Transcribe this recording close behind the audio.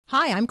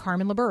Hi, I'm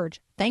Carmen LaBerge.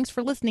 Thanks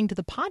for listening to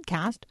the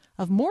podcast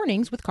of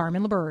Mornings with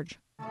Carmen LaBerge.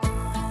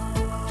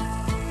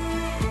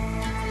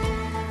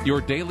 Your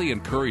daily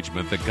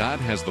encouragement that God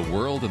has the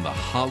world in the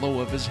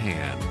hollow of his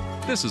hand.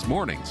 This is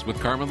Mornings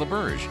with Carmen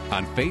LaBerge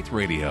on Faith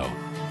Radio. If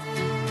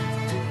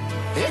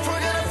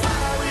we're gonna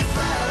fly, we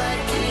fly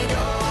like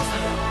eagles.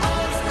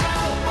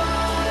 Unstoppable.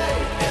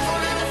 If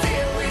we're gonna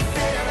fear, we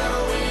fear no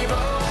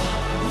evil.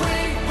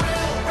 We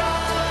will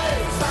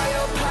rise. By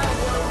your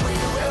power, we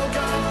will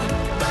go.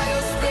 By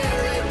your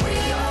spirit, we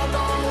are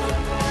bold.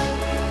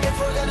 If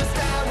we're gonna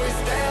stand, we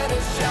stand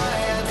as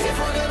giants. If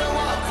we're gonna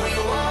walk, we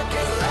walk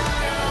as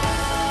lions.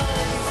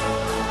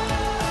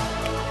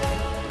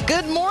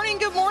 Good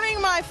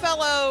morning, my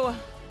fellow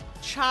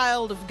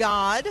child of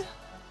God. Do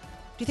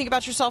you think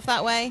about yourself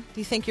that way? Do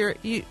you think I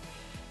mean,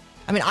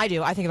 I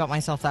do. I think about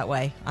myself that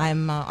way.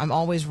 I'm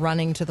always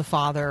running to the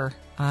Father.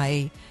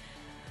 I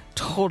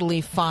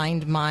totally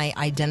find my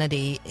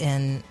identity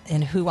in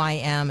who I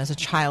am as a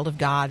child of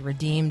God,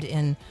 redeemed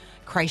in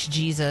Christ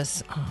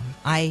Jesus.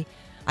 I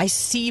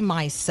see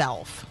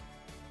myself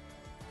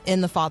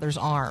in the Father's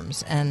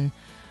arms, and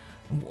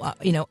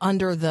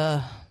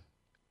under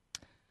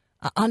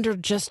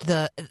just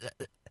the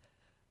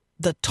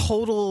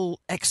total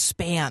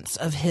expanse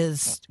of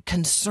his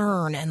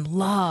concern and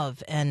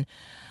love. And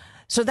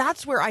so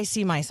that's where I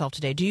see myself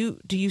today. Do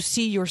you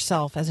see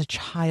yourself as a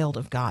child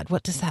of God?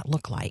 What does that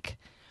look like?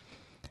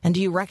 And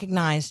do you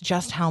recognize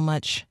just how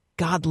much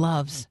God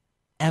loves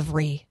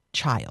every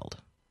child?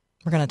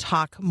 We're going to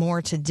talk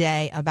more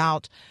today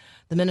about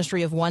the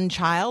ministry of one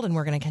child, and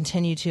we're going to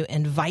continue to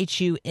invite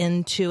you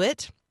into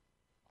it.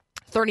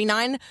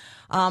 39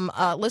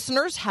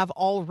 listeners have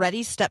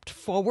already stepped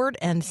forward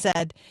and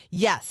said,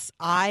 yes,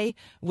 I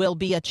will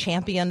be a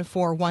champion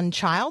for one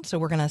child. So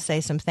we're going to say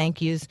some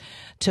thank yous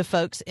to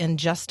folks in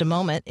just a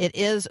moment. It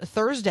is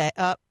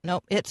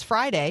it's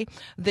Friday,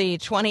 the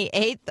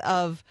 28th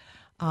of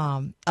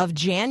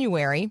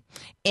January,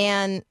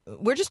 and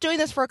we're just doing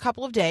this for a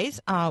couple of days.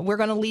 We're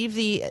going to leave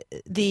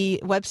the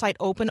website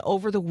open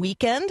over the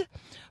weekend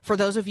for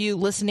those of you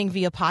listening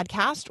via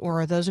podcast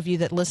or those of you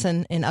that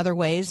listen in other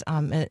ways,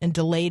 a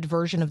delayed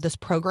version of this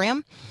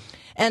program.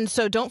 And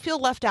so don't feel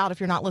left out if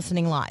you're not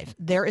listening live.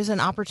 There is an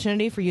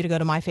opportunity for you to go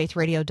to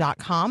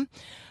myfaithradio.com,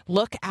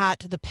 look at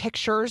the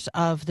pictures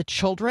of the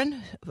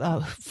children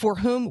for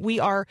whom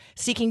we are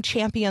seeking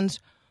champions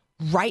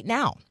right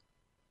now.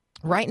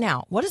 Right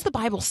now, what does the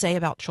Bible say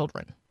about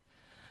children?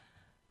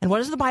 And what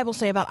does the Bible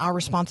say about our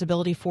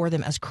responsibility for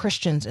them as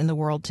Christians in the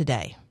world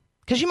today?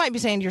 Because you might be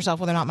saying to yourself,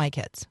 well, they're not my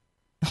kids.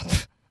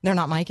 They're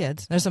not my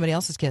kids. They're somebody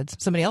else's kids.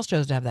 Somebody else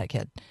chose to have that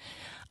kid.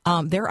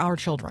 They're our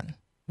children.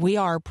 We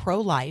are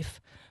pro-life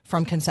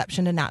from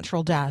conception to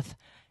natural death.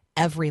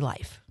 Every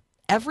life.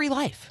 Every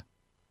life.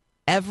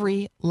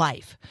 Every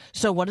life.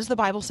 So what does the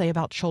Bible say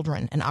about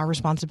children and our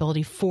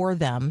responsibility for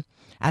them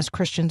as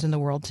Christians in the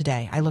world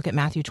today? I look at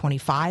Matthew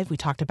 25. We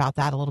talked about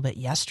that a little bit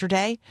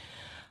yesterday,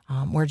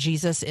 where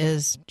Jesus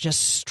is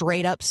just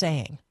straight up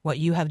saying, what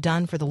you have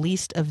done for the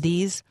least of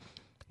these,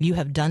 you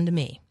have done to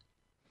me.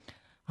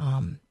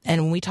 And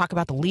when we talk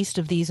about the least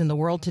of these in the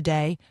world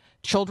today,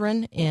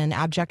 children in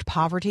abject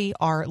poverty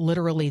are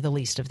literally the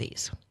least of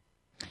these.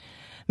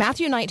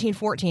 Matthew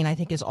 19:14, I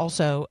think, is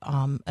also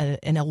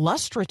an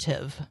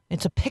illustrative.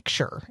 It's a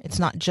picture. It's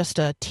not just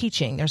a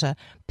teaching. There's a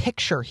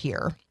picture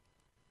here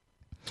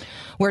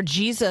where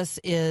Jesus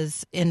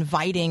is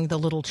inviting the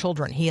little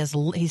children. He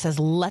says,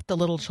 let the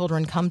little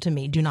children come to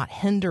me. Do not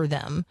hinder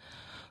them,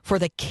 for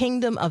the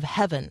kingdom of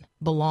heaven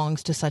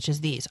belongs to such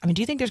as these. I mean,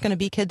 do you think there's going to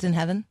be kids in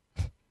heaven?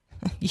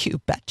 You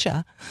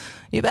betcha.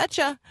 You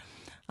betcha.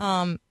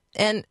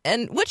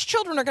 And which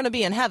children are going to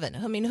be in heaven?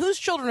 I mean, whose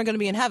children are going to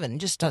be in heaven?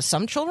 Just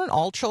some children?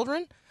 All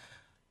children?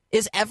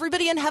 Is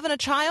everybody in heaven a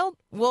child?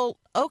 Well,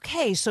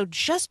 okay, so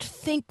just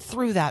think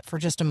through that for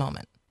just a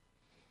moment.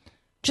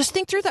 Just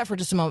think through that for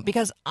just a moment,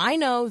 because I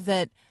know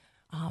that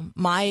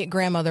my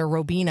grandmother,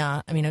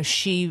 Robina, I mean, as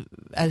she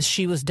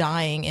was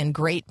dying in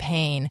great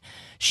pain,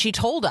 she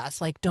told us,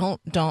 like, don't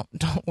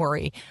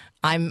worry.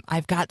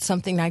 I've got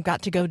something I've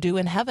got to go do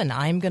in heaven.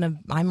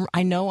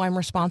 I know I'm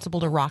responsible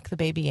to rock the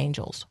baby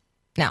angels.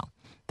 Now,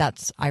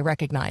 I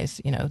recognize,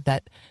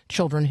 that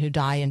children who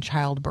die in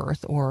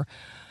childbirth or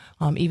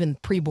even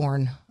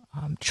preborn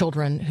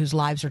children whose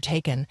lives are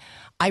taken,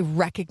 I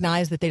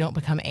recognize that they don't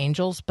become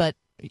angels, but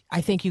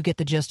I think you get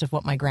the gist of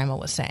what my grandma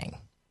was saying.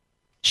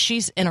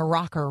 She's in a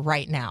rocker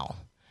right now.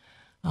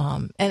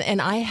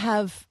 And I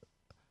have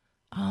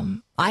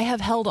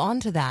held on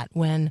to that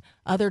when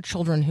other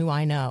children who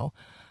I know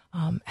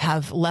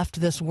have left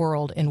this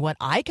world in what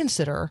I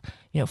consider,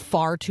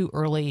 far too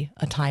early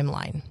a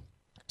timeline.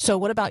 So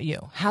what about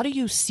you? How do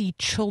you see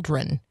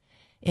children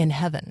in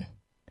heaven?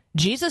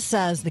 Jesus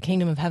says the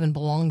kingdom of heaven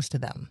belongs to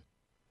them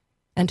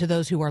and to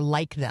those who are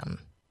like them.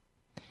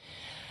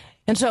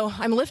 And so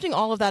I'm lifting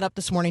all of that up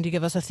this morning to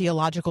give us a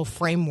theological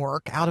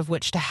framework out of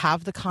which to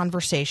have the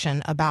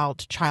conversation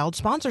about child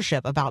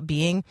sponsorship, about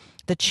being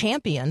the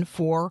champion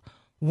for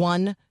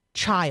one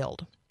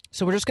child.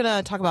 So we're just going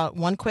to talk about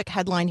one quick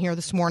headline here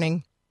this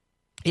morning.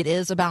 It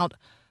is about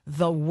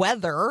the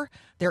weather.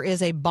 There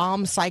is a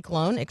bomb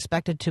cyclone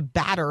expected to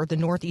batter the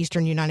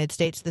northeastern United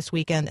States this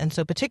weekend. And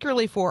so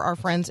particularly for our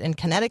friends in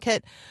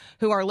Connecticut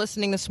who are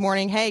listening this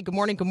morning, hey, good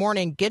morning, good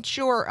morning. Get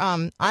your,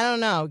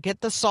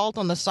 get the salt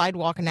on the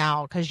sidewalk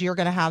now, because you're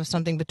going to have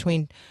something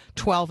between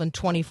 12 and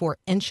 24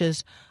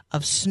 inches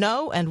of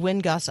snow and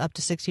wind gusts up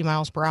to 60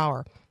 miles per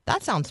hour.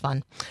 That sounds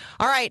fun.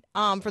 All right.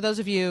 For those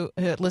of you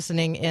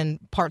listening in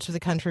parts of the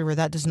country where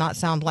that does not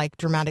sound like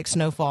dramatic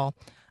snowfall,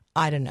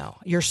 I don't know.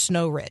 You're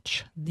snow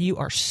rich. You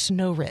are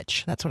snow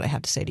rich. That's what I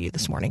have to say to you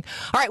this morning.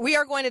 All right. We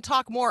are going to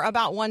talk more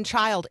about One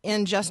Child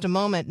in just a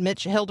moment.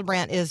 Mitch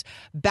Hildebrandt is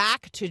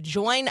back to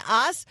join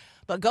us.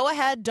 But go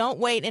ahead. Don't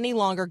wait any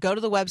longer. Go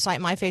to the website,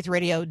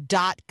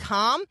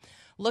 myfaithradio.com.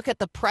 Look at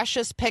the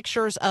precious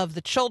pictures of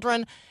the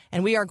children.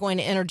 And we are going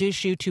to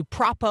introduce you to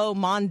Propo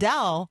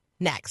Mondel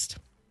next.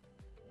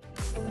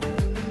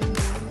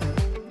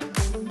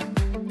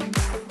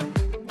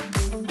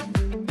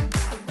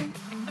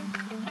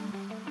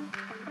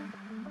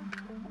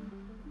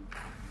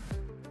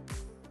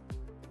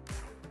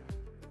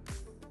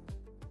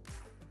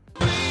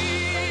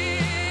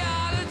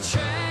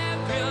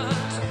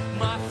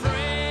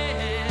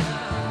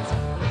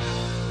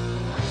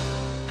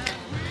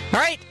 All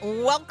right,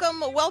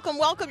 welcome.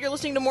 You're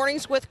listening to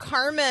Mornings with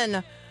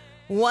Carmen.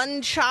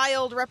 One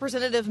Child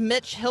Representative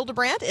Mitch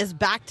Hildebrandt is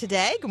back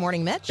today. Good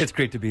morning, Mitch. It's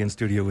great to be in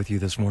studio with you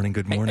this morning.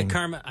 Good morning. Hey,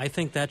 Carmen, I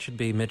think that should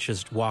be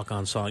Mitch's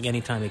walk-on song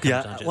anytime he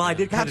comes on. Well, I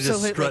did kind of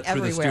just strut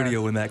everywhere. through the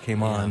studio when that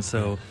came on,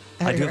 so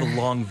I do have a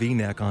long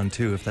V-neck on,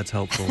 too, if that's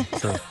helpful.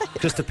 So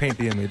just to paint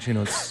the image,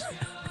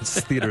 it's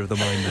theater of the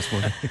mind this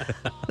morning.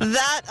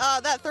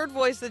 That third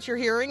voice that you're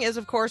hearing is,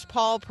 of course,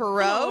 Paul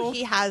Perot. Hello.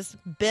 He has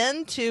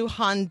been to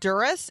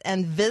Honduras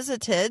and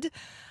visited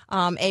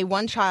a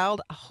One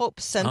Child Hope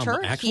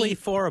Center. Actually,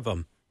 4 of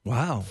them.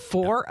 Wow.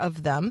 4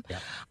 of them.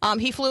 Yeah.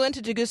 He flew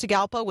into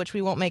Tegucigalpa, which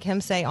we won't make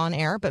him say on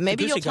air, but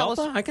maybe you'll tell us.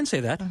 I can say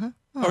that. Oh,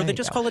 Or they there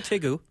just you call it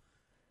Tegu.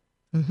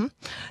 Mm-hmm.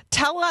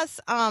 Tell us,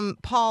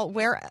 Paul,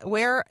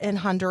 where in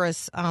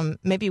Honduras,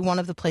 maybe one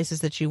of the places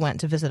that you went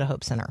to visit a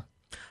Hope Center.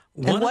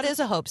 And what is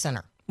a Hope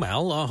Center?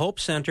 Well, a Hope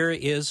Center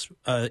is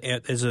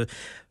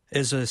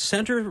a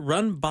center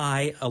run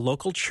by a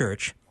local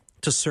church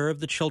to serve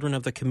the children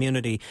of the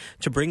community,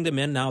 to bring them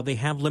in. Now, they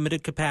have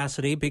limited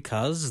capacity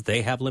because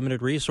they have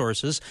limited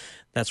resources.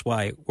 That's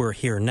why we're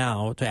here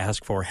now to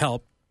ask for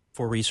help,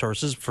 for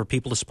resources, for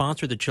people to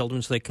sponsor the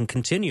children so they can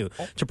continue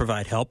to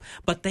provide help.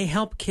 But they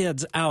help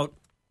kids out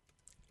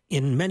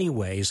in many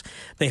ways.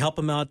 They help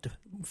them out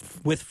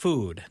with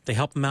food. They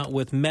help them out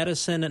with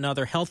medicine and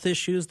other health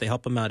issues. They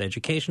help them out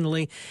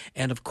educationally.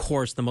 And, of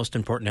course, the most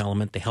important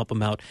element, they help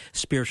them out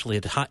spiritually,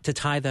 to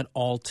tie that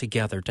all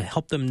together, to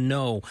help them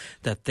know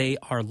that they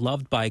are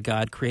loved by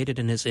God, created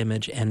in His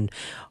image, and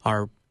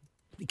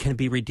can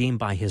be redeemed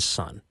by His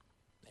Son.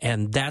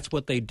 And that's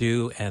what they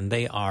do, and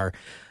they are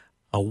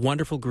a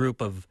wonderful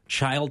group of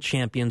child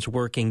champions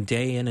working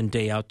day in and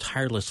day out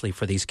tirelessly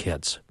for these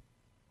kids.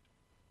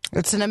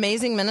 It's an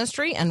amazing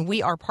ministry, and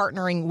we are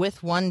partnering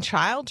with One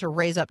Child to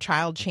raise up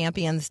child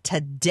champions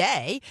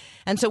today.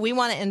 And so we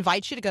want to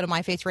invite you to go to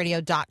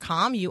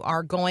myfaithradio.com. You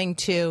are going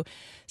to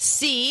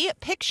see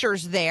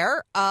pictures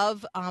there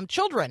of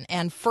children.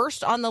 And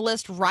first on the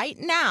list right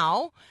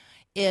now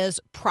is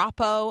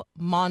Propo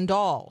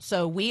Mondal.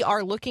 So we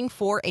are looking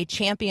for a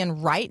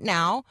champion right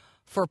now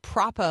for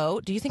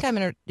Propo.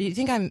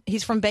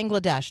 He's from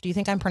Bangladesh. Do you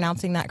think I'm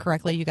pronouncing that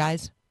correctly, you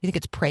guys? You think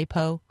it's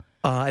Prepo?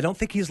 I don't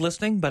think he's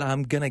listening, but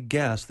I'm going to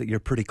guess that you're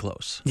pretty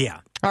close.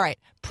 Yeah. All right.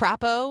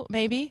 Prapo,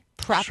 maybe?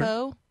 Prapo?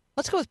 Sure.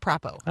 Let's go with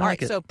Prapo. All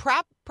right. So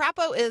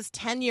Prapo is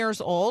 10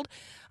 years old.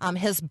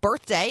 His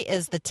birthday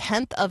is the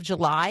 10th of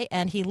July,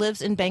 and he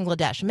lives in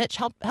Bangladesh. Mitch,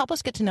 help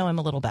us get to know him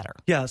a little better.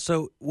 Yeah,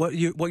 so what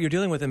you're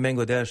dealing with in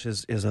Bangladesh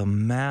is a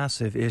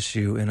massive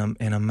issue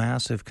and a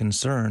massive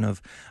concern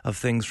of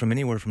things from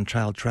anywhere from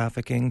child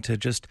trafficking to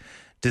just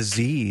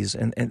disease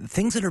and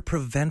things that are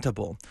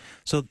preventable.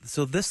 So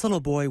this little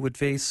boy would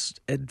face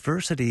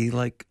adversity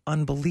like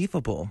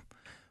unbelievable.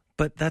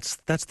 But that's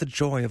the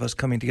joy of us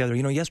coming together.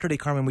 Yesterday,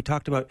 Carmen, we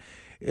talked about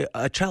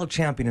a child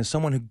champion is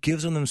someone who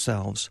gives of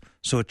themselves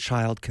so a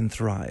child can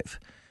thrive.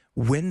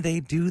 When they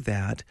do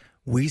that,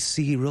 we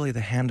see really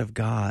the hand of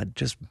God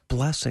just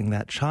blessing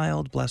that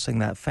child, blessing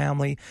that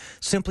family,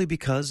 simply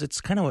because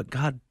it's kind of what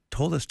God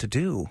told us to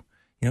do.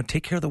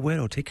 Take care of the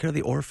widow, take care of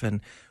the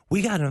orphan.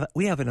 We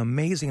have an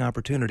amazing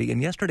opportunity.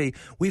 And yesterday,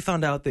 we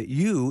found out that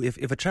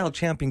if a child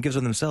champion gives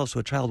of themselves so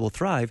a child will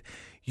thrive,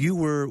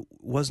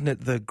 wasn't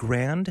it the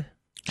grand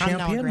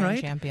champion, Grand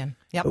right? champion.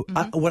 Yep.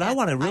 I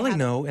want to really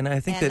know, and I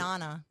think that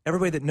Anna.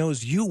 Everybody that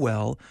knows you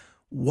well,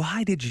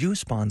 why did you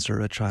sponsor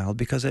a child?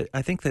 Because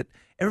I think that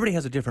everybody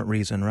has a different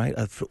reason, right,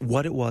 of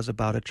what it was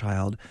about a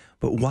child.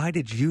 But why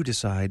did you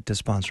decide to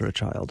sponsor a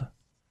child?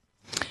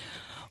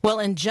 Well,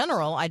 in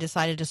general, I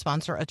decided to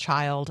sponsor a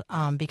child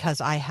because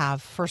I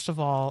have, first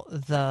of all,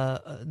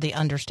 the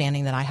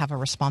understanding that I have a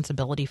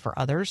responsibility for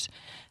others,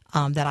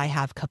 that I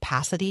have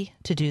capacity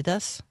to do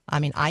this. I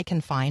mean, I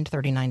can find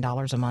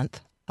 $39 a month.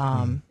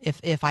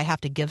 If I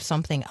have to give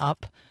something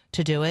up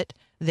to do it,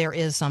 there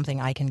is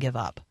something I can give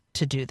up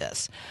to do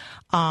this.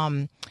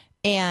 And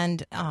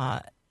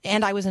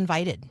I was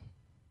invited.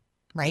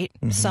 Right?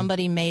 Mm-hmm.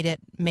 Somebody made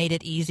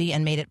it easy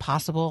and made it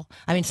possible.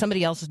 I mean,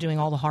 somebody else is doing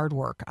all the hard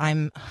work. I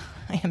am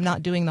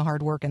not doing the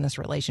hard work in this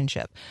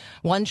relationship.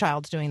 One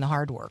child's doing the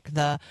hard work.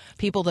 The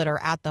people that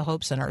are at the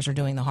Hope Centers are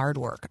doing the hard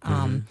work.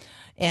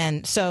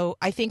 And so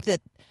I think that,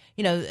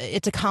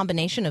 it's a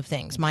combination of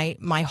things.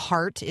 My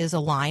heart is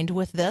aligned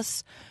with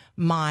this.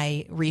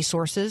 My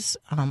resources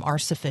are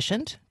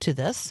sufficient to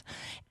this,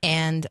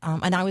 and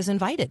I was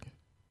invited.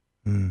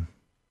 Isn't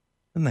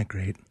that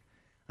great?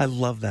 I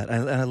love that.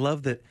 I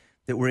love that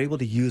we're able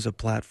to use a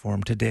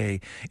platform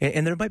today.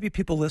 And there might be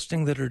people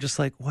listening that are just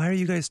like, why are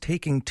you guys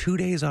taking 2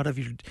 days out of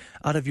your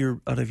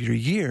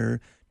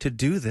year to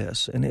do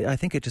this? And I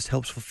think it just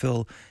helps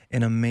fulfill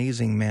an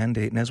amazing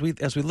mandate. And as we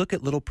look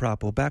at little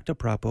Prapo, back to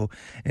Prapo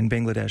in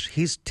Bangladesh,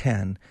 he's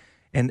 10.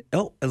 And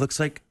it looks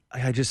like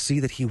I just see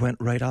that he went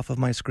right off of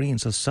my screen.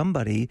 So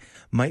somebody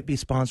might be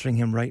sponsoring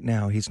him right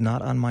now. He's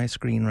not on my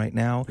screen right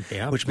now,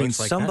 which means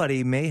like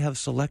somebody may have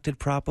selected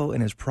Prapo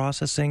and is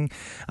processing,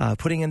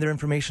 putting in their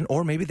information,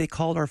 or maybe they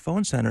called our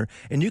phone center.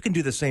 And you can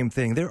do the same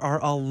thing. There are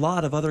a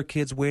lot of other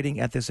kids waiting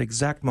at this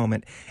exact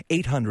moment.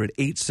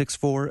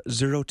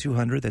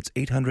 800-864-0200. That's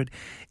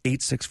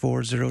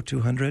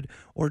 800-864-0200.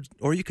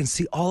 Or you can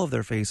see all of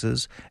their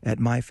faces at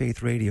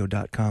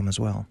myfaithradio.com as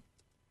well.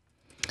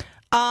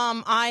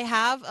 I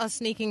have a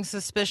sneaking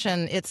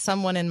suspicion it's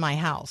someone in my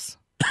house,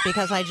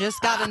 because I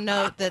just got a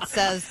note that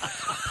says,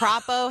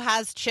 Prapo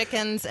has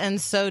chickens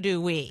and so do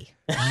we.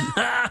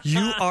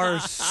 You are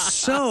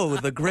so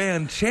the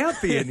grand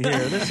champion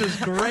here. This is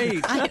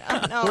great. I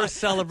don't know. We're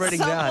celebrating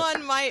that.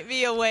 Someone might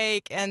be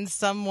awake and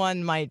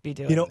someone might be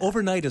doing that.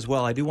 Overnight as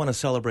well, I do want to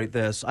celebrate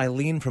this.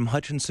 Eileen from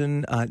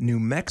Hutchinson, New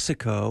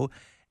Mexico,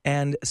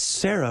 and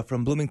Sarah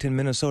from Bloomington,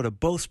 Minnesota,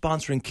 both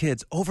sponsoring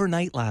kids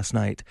overnight last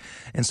night.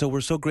 And so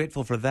we're so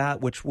grateful for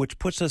that, which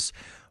puts us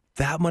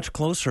that much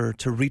closer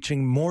to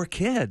reaching more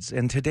kids.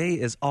 And today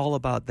is all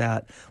about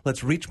that.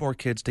 Let's reach more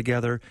kids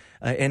together.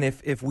 And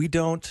if we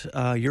don't,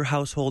 your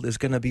household is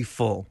going to be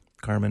full,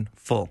 Carmen,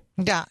 full.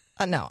 Yeah.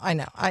 No, I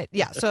know.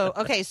 So,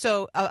 okay.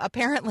 So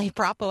apparently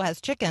Prapo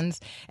has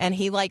chickens and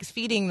he likes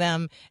feeding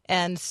them.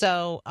 And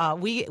so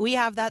we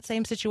have that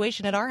same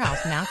situation at our house.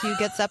 Matthew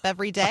gets up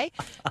every day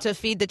to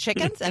feed the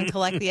chickens and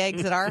collect the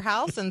eggs at our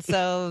house. And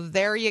so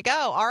there you go.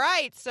 All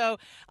right. So,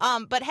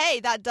 but hey,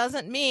 that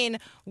doesn't mean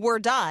we're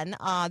done.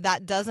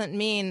 That doesn't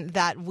mean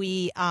that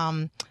we,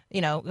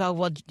 you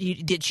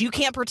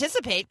can't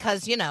participate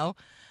because,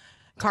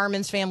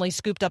 Carmen's family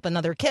scooped up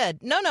another kid.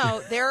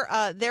 No,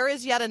 there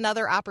is yet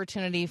another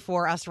opportunity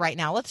for us right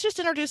now. Let's just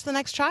introduce the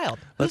next child.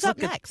 Who's up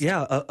next?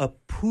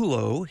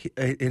 Apulo,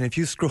 and if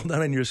you scroll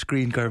down on your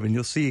screen, Carmen,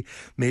 you'll see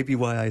maybe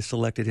why I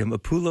selected him.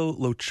 Apulo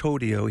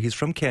Lochodio. He's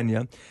from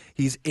Kenya.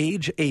 He's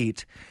age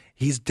 8.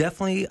 He's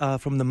definitely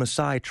from the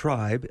Maasai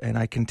tribe, and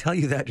I can tell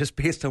you that just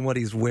based on what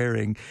he's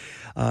wearing.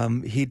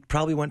 He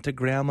probably went to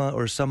grandma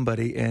or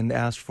somebody and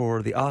asked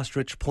for the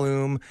ostrich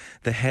plume,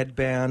 the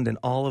headband, and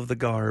all of the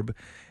garb.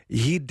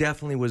 He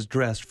definitely was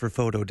dressed for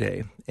photo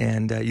day,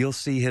 and you'll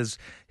see his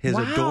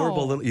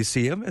adorable little. You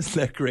see him? Isn't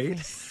that great?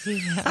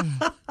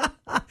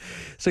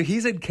 So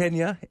he's in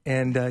Kenya,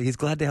 and he's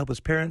glad to help his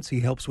parents.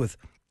 He helps with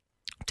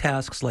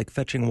tasks like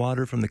fetching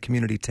water from the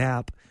community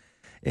tap.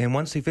 And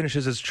once he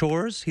finishes his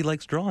chores, he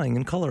likes drawing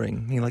and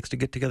coloring. He likes to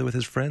get together with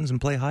his friends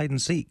and play hide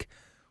and seek.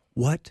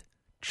 What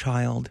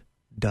child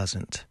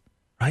doesn't?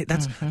 Right?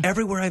 That's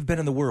everywhere I've been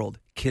in the world.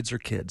 Kids are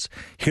kids.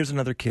 Here's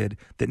another kid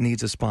that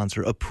needs a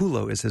sponsor.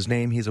 Apulo is his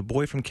name. He's a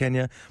boy from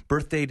Kenya.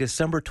 Birthday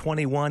December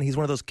 21. He's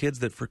one of those kids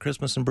that for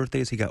Christmas and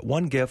birthdays he got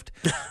one gift,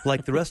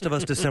 like the rest of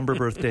us December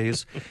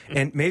birthdays.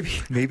 And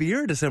maybe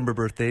your December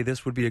birthday,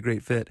 this would be a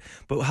great fit.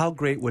 But how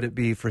great would it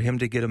be for him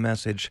to get a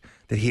message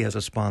that he has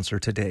a sponsor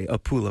today?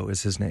 Apulo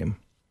is his name.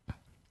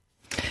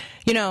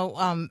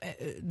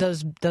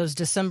 Those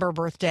December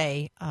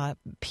birthday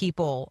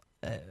people.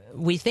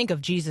 We think of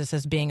Jesus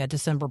as being a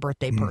December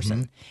birthday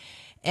person.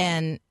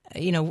 And,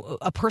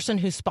 a person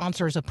who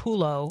sponsors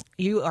Apulo,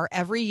 you are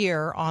every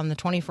year on the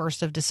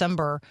 21st of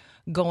December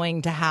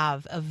going to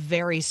have a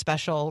very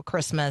special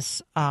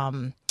Christmas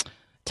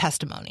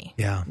testimony.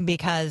 Yeah.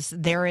 Because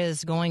there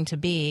is going to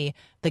be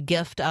the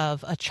gift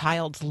of a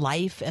child's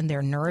life and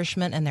their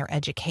nourishment and their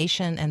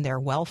education and their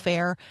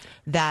welfare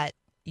that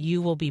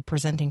you will be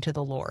presenting to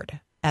the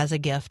Lord as a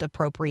gift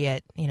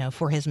appropriate,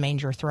 for his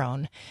manger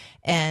throne.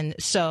 And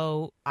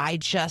so I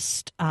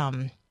just,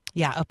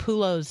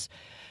 Apulo's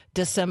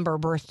December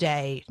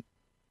birthday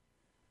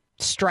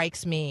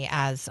strikes me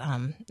as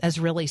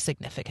really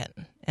significant.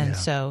 And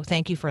so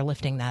thank you for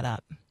lifting that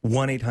up.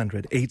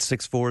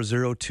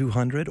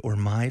 1-800-864-0200 or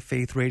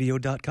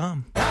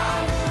myfaithradio.com.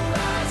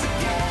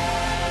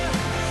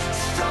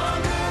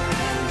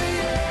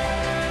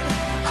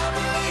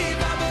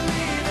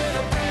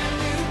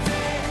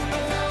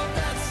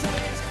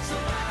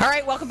 All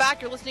right, welcome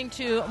back. You're listening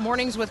to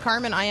Mornings with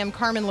Carmen. I am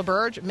Carmen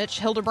LaBerge. Mitch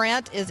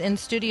Hildebrandt is in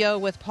studio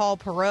with Paul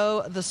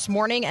Perot this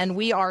morning, and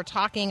we are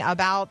talking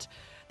about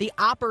the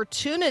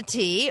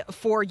opportunity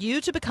for you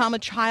to become a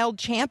child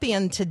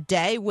champion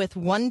today with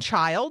one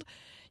child.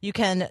 You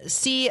can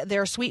see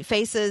their sweet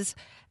faces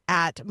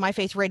at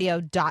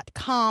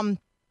myfaithradio.com,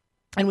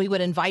 and we would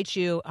invite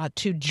you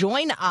to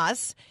join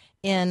us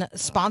in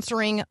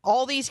sponsoring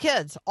all these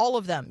kids, all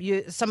of them.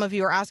 Some of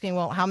you are asking,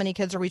 well, how many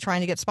kids are we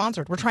trying to get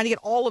sponsored? We're trying to get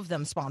all of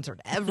them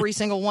sponsored, every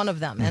single one of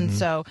them. Mm-hmm. And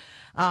so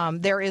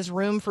there is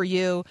room for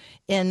you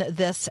in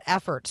this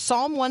effort.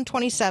 Psalm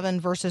 127,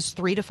 verses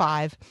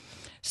 3-5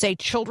 say,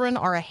 children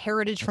are a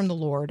heritage from the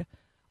Lord,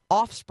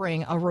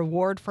 offspring a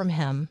reward from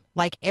him.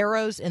 Like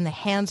arrows in the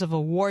hands of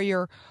a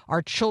warrior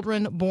are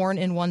children born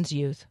in one's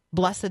youth.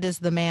 Blessed is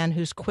the man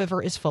whose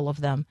quiver is full of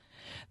them.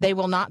 They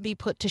will not be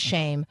put to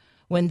shame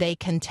when they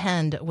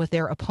contend with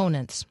their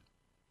opponents.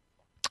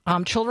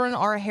 Children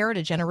are a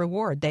heritage and a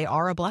reward. They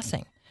are a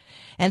blessing.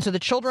 And so the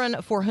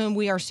children for whom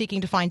we are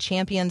seeking to find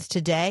champions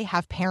today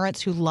have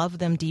parents who love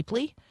them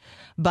deeply,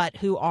 but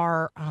who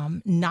are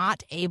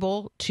not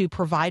able to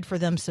provide for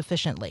them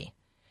sufficiently.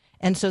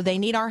 And so they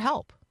need our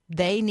help.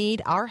 They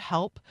need our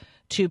help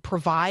to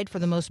provide for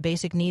the most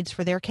basic needs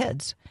for their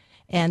kids.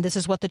 And this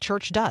is what the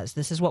church does.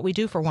 This is what we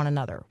do for one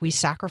another. We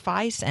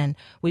sacrifice and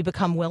we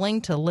become willing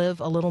to live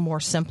a little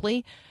more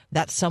simply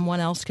that someone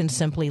else can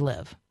simply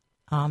live.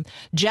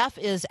 Jeff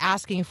is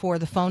asking for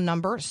the phone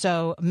number.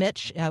 So,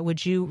 Mitch,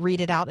 would you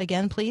read it out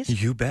again, please?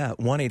 You bet.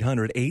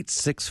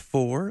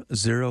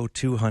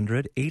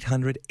 1-800-864-0200,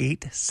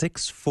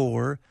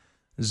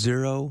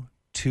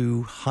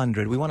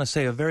 800-864-0200. We want to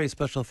say a very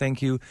special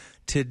thank you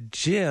to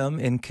Jim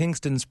in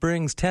Kingston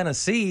Springs,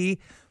 Tennessee.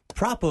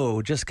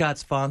 Propo just got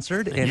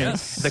sponsored, and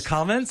yes. In the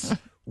comments,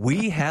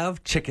 we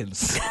have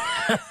chickens.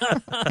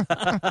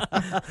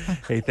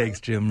 Hey, thanks,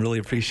 Jim. Really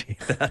appreciate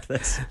that.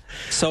 That's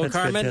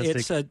Carmen,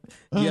 fantastic.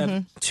 You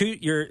have two.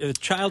 You're a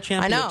child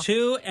champion to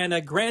 2 and a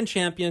grand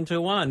champion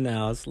to 1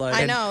 now. It's like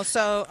I know.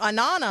 So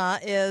Anana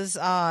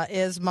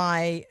is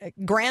my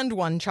grand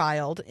one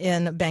child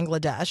in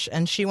Bangladesh,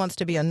 and she wants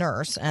to be a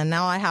nurse. And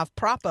now I have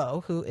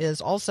Prapo, who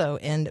is also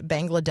in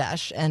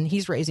Bangladesh, and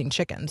he's raising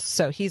chickens.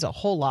 So he's a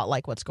whole lot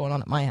like what's going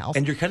on at my house.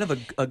 And you're kind of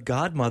a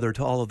godmother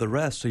to all of the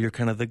rest, so you're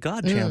kind of the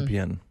god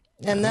champion.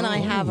 And then I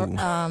have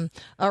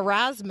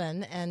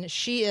Erasmin, and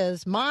she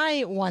is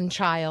my one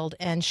child,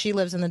 and she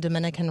lives in the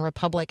Dominican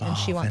Republic, and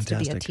she wants to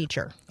be a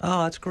teacher.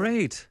 Oh, that's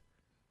great.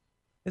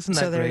 Isn't that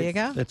so there great? You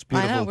go. That's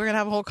beautiful. I know. We're going to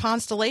have a whole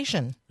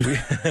constellation.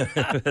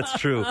 That's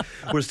true.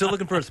 We're still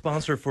looking for a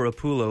sponsor for a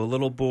Pulo, a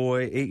little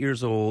boy, 8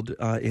 years old,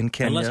 in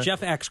Kenya. Unless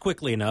Jeff acts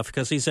quickly enough,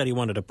 because he said he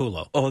wanted a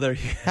Pulo. Oh, there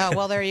you go. Oh,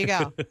 well, there you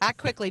go. Act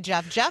quickly,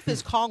 Jeff. Jeff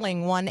is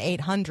calling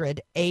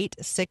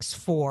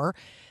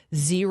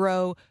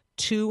 1-800-864-0200.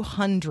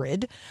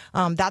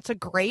 That's a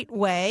great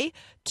way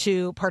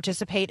to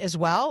participate as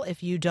well.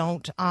 If you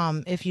don't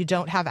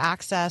have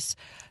access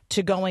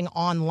to going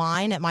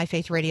online at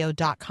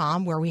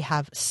myfaithradio.com, where we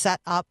have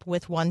set up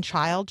with one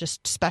child,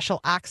 just special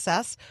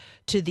access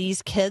to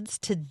these kids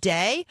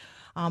today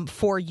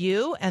for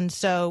you. And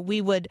so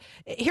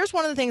here's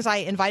one of the things I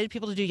invited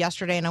people to do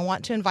yesterday, and I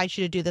want to invite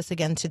you to do this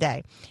again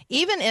today.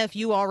 Even if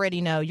you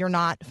already know you're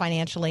not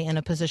financially in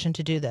a position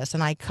to do this,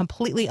 and I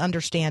completely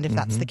understand if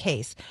that's the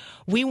case,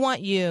 we want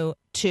you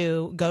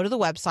to go to the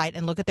website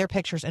and look at their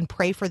pictures and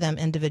pray for them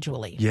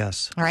individually.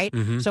 Yes. All right?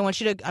 So I want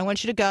you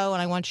to go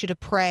and I want you to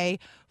pray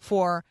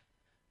for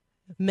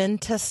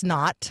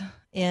Mentasnat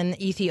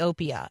in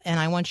Ethiopia, and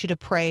I want you to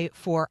pray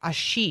for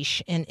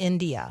Ashish in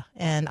India,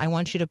 and I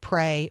want you to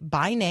pray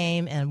by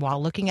name and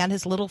while looking at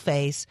his little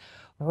face,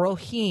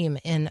 Rohim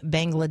in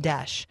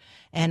Bangladesh.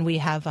 And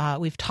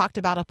we've talked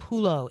about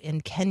Apulo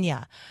in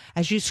Kenya.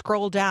 As you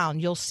scroll down,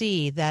 you'll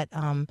see that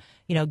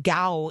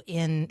Gao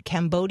in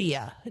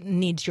Cambodia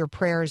needs your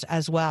prayers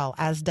as well,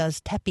 as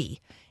does Tepi.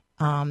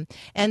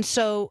 And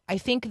so I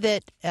think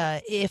that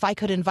if I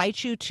could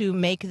invite you to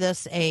make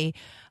this a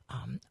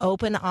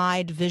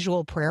open-eyed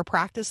visual prayer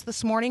practice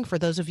this morning for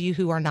those of you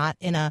who are not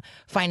in a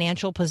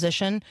financial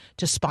position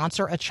to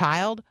sponsor a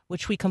child,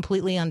 which we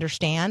completely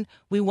understand,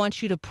 we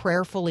want you to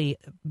prayerfully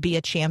be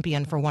a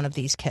champion for one of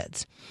these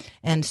kids.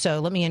 And so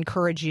let me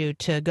encourage you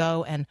to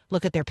go and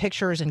look at their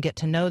pictures and get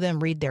to know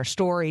them, read their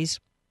stories,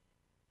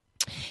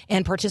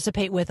 and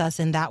participate with us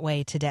in that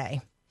way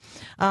today.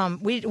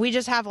 We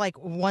just have like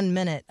 1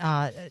 minute,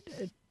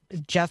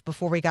 Jeff,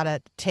 before we got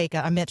to take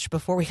Mitch,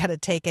 before we got to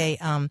take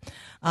a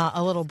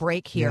little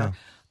break here.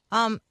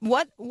 Yeah.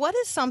 What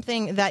is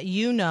something that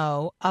you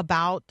know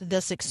about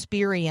this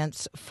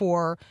experience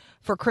for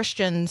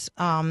Christians,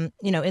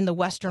 in the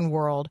Western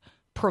world,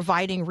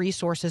 providing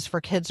resources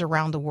for kids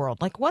around the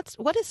world? Like,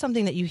 what is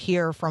something that you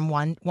hear from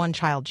one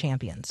child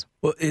champions?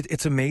 Well,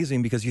 it's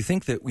amazing because you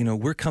think that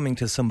we're coming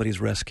to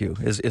somebody's rescue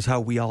is how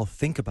we all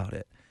think about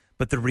it.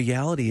 But the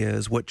reality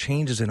is what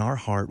changes in our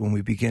heart when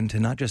we begin to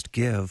not just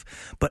give,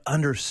 but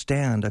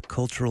understand a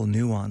cultural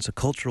nuance, a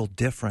cultural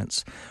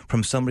difference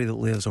from somebody that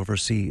lives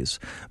overseas.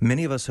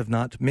 Many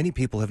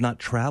people have not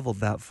traveled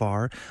that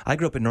far. I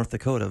grew up in North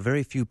Dakota.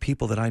 Very few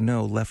people that I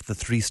know left the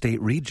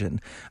 3-state region.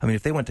 I mean,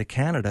 if they went to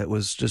Canada, it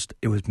was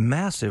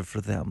massive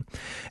for them.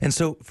 And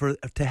so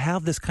to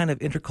have this kind of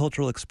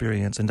intercultural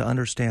experience and to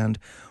understand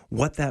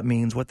what that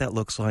means, what that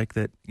looks like,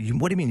 what do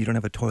you mean you don't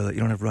have a toilet,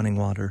 you don't have running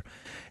water,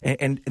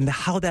 and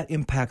how that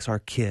impacts our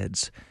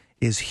kids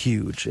is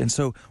huge. And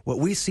so what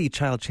we see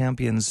Child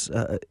Champions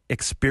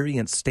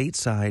experience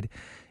stateside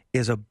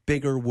is a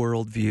bigger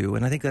worldview,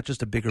 and I think that's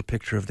just a bigger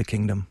picture of the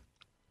kingdom.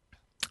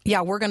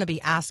 Yeah, we're going to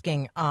be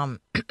asking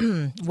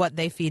what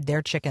they feed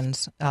their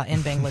chickens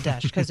in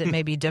Bangladesh, because it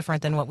may be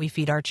different than what we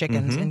feed our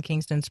chickens in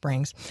Kingston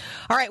Springs.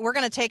 All right, we're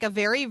going to take a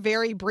very,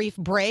 very brief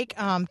break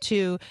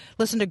to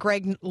listen to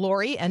Greg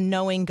Laurie and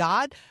Knowing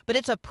God. But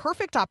it's a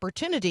perfect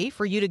opportunity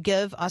for you to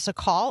give us a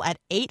call at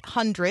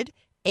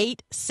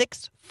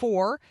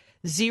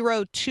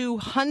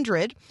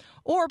 800-864-0200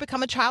 or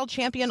become a child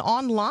champion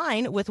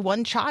online with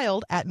One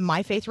Child at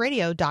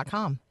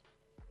myfaithradio.com.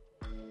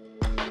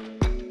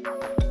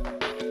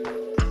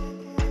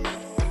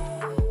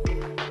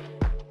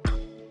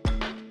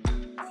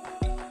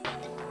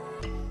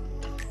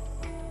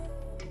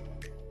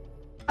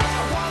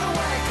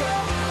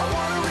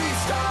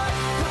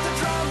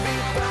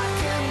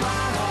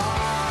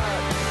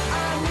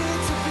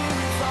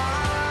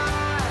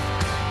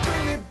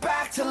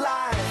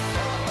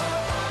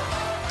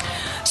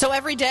 So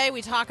every day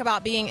we talk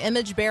about being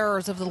image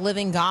bearers of the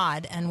living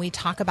God, and we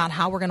talk about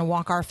how we're going to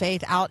walk our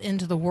faith out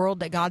into the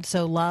world that God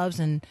so loves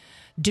and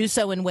do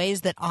so in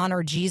ways that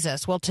honor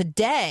Jesus. Well,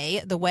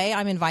 today, the way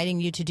I'm inviting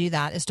you to do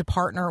that is to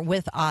partner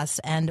with us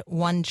and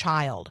One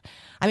Child.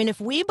 I mean, if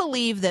we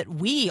believe that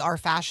we are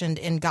fashioned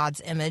in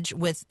God's image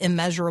with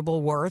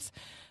immeasurable worth,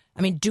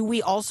 I mean, do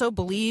we also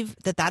believe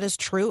that that is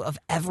true of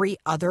every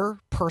other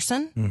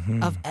person,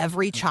 of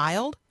every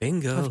child?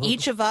 Bingo. Of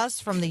each of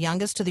us, from the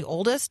youngest to the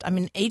oldest? I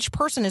mean, each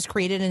person is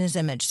created in his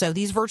image. So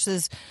these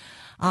verses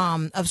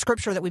of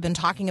Scripture that we've been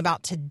talking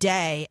about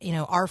today,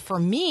 are for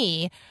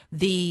me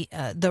the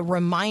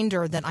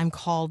reminder that I'm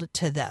called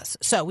to this.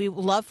 So we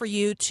would love for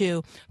you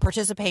to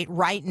participate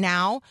right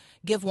now.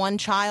 Give One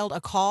Child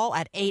a call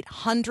at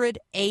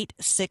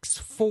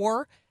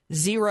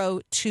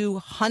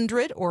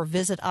 800-864-0200 or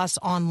visit us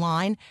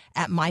online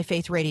at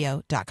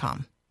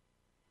myfaithradio.com.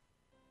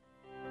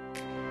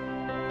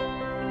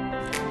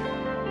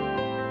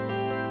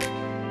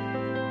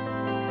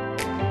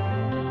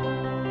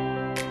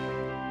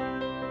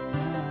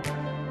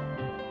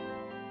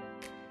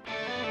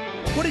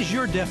 What is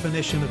your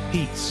definition of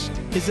peace?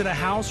 Is it a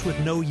house with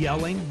no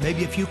yelling,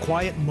 maybe a few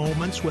quiet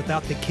moments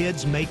without the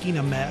kids making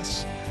a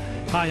mess?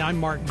 Hi, I'm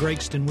Mark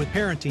Gregston with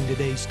Parenting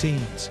Today's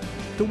Teens.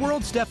 The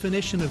world's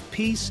definition of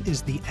peace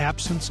is the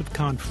absence of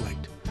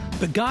conflict.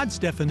 But God's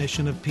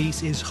definition of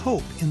peace is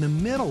hope in the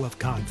middle of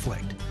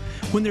conflict.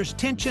 When there's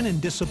tension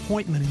and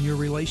disappointment in your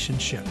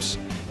relationships,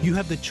 you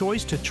have the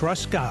choice to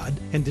trust God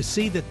and to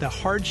see that the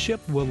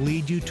hardship will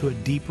lead you to a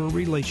deeper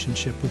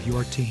relationship with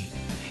your teen.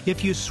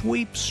 If you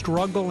sweep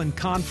struggle and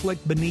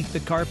conflict beneath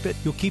the carpet,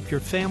 you'll keep your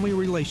family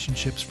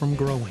relationships from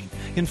growing.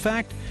 In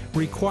fact,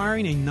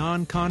 requiring a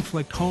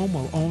non-conflict home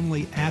will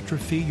only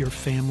atrophy your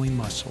family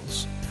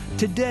muscles.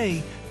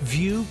 Today,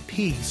 view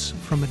peace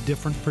from a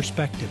different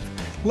perspective.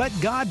 Let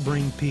God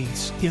bring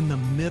peace in the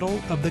middle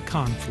of the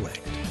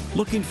conflict.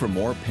 Looking for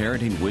more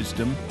parenting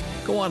wisdom?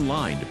 Go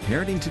online to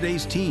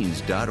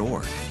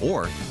parentingtodaysteens.org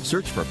or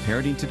search for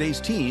Parenting Today's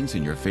Teens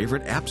in your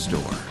favorite app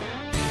store.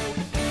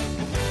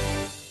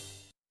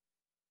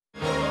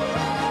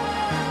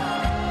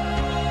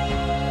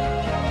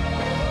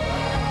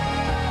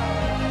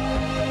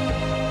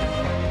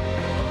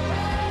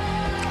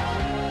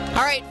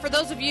 All right, for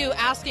those of you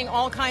asking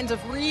all kinds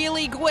of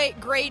really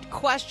great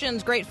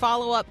questions, great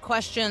follow-up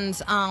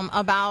questions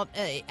about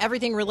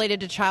everything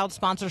related to child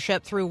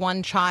sponsorship through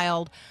One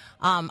Child,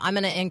 I'm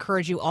going to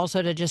encourage you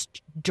also to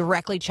just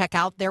directly check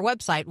out their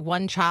website,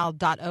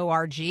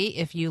 onechild.org.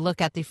 If you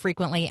look at the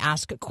frequently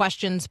asked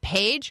questions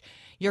page,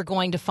 you're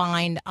going to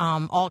find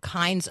all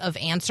kinds of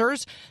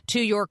answers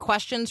to your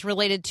questions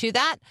related to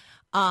that.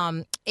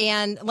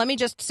 And let me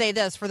just say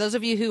this, for those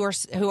of you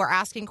who are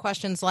asking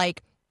questions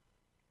like,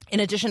 in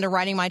addition to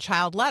writing my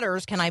child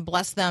letters, can I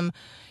bless them,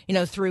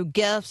 through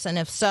gifts? And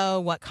if so,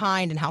 what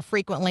kind and how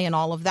frequently and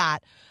all of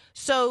that?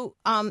 So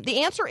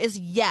the answer is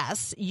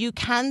yes, you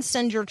can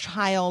send your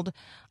child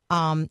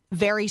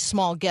very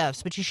small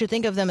gifts, but you should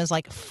think of them as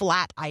like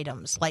flat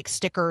items, like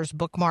stickers,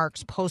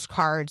 bookmarks,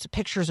 postcards,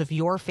 pictures of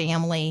your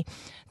family,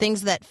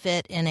 things that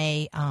fit in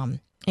a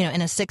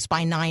 6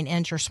 by 9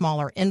 inch or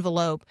smaller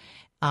envelope.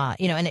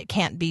 And it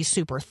can't be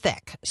super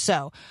thick.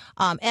 So,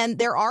 and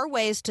there are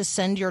ways to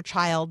send your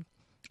child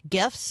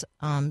gifts.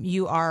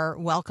 You are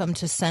welcome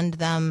to send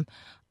them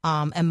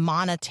a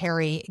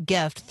monetary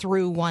gift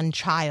through One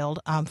Child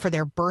for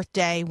their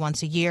birthday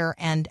once a year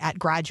and at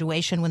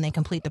graduation when they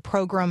complete the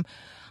program.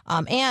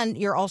 And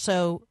you're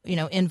also,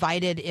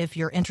 invited, if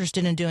you're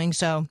interested in doing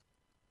so,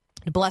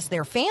 to bless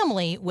their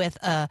family with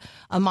a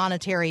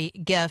monetary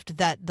gift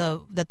that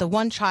the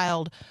One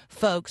Child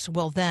folks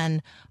will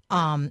then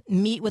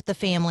meet with the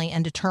family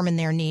and determine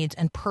their needs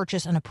and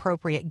purchase an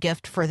appropriate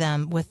gift for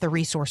them with the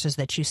resources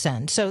that you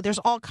send. So there's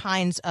all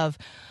kinds of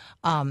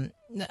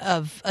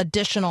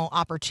additional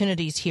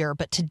opportunities here.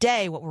 But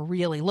today, what we're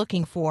really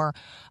looking for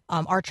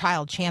are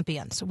child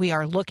champions. We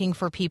are looking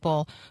for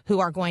people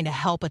who are going to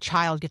help a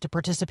child get to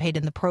participate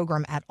in the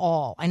program at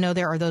all. I know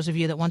there are those of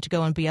you that want to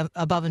go and be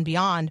above and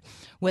beyond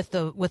with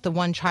the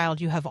One Child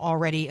you have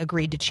already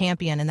agreed to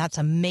champion, and that's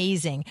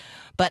amazing.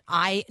 But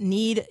I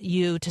need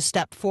you to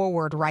step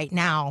forward right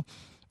now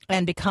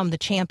and become the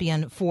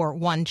champion for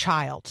One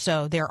Child.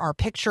 So there are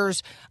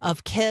pictures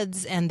of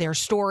kids and their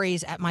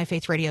stories at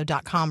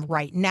myfaithradio.com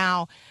right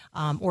now,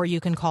 or you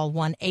can call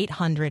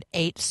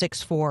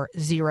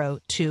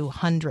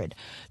 1-800-864-0200.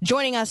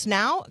 Joining us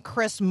now,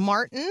 Chris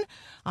Martin.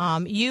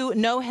 You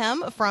know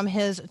him from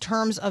his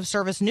Terms of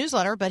Service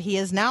newsletter, but he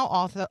is now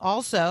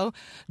also,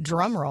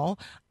 drumroll,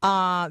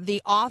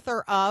 the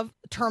author of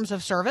Terms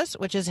of Service,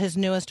 which is his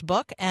newest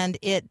book, and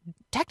it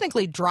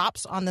technically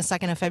drops on the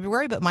 2nd of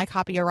February, but my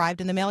copy arrived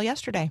in the mail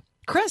yesterday.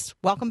 Chris,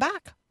 welcome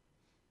back.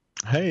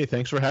 Hey,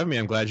 thanks for having me.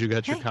 I'm glad you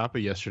got your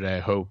copy yesterday. I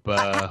hope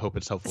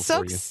it's helpful for you.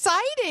 So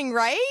exciting,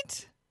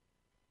 right?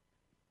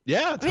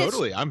 Yeah,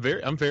 totally. I'm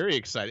very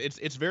excited.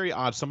 It's very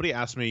odd. Somebody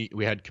asked me,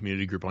 we had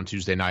community group on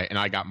Tuesday night, and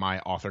I got my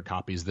author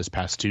copies this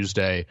past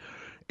Tuesday.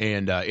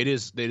 And it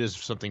is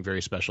something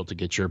very special to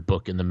get your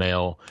book in the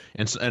mail.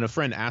 And a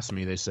friend asked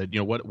me, they said,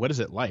 what is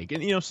it like?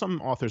 And, some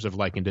authors have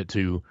likened it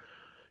to,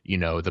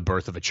 the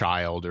birth of a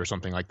child or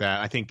something like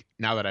that. I think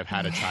now that I've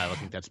had a child, I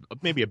think that's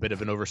maybe a bit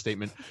of an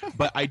overstatement.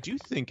 But I do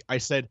think I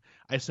said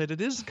it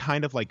is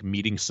kind of like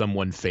meeting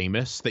someone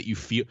famous that you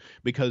feel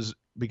because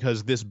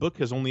this book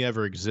has only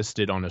ever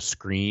existed on a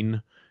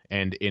screen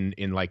and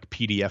in like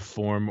PDF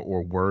form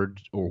or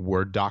Word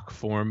doc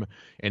form.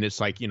 And it's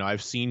like,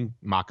 I've seen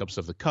mock-ups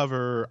of the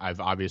cover. I've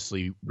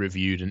obviously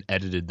reviewed and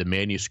edited the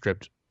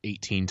manuscript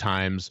 18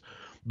 times.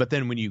 But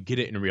then when you get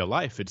it in real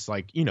life, it's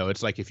like,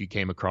 it's like if you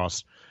came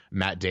across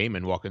Matt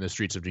Damon walking the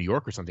streets of New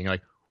York or something, you're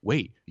like,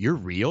 wait, you're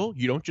real?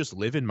 You don't just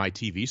live in my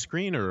TV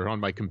screen or on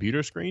my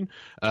computer screen?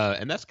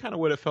 And that's kind of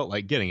what it felt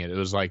like getting it. It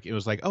was like,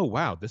 oh,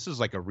 wow, this is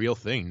like a real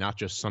thing, not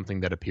just something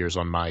that appears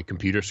on my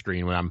computer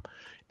screen when I'm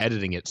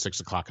editing at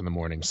 6 o'clock in the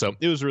morning. So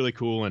it was really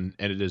cool and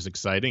it is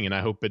exciting. And I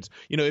hope it's,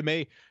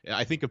 I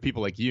think of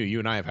people like you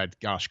and I have had,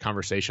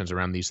 conversations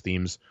around these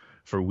themes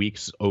for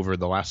weeks over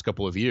the last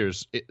couple of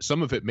years.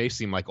 Some of it may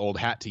seem like old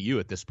hat to you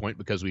at this point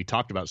because we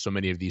talked about so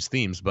many of these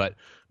themes, but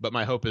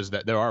my hope is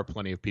that there are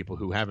plenty of people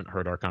who haven't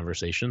heard our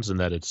conversations and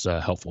that it's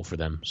helpful for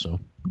them.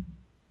 So.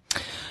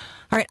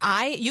 All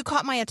right, you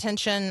caught my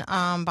attention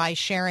by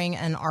sharing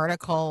an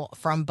article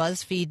from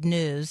BuzzFeed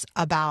News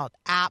about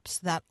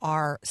apps that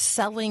are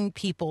selling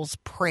people's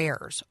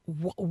prayers.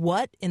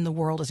 What in the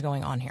world is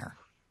going on here?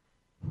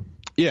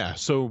 Yeah,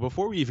 so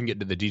before we even get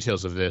into the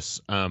details of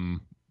this,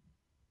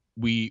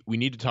 we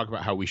need to talk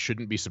about how we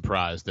shouldn't be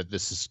surprised that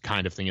this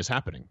kind of thing is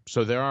happening.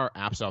 So there are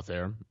apps out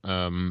there.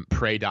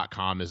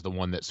 Pray.com is the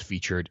one that's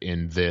featured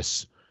in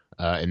this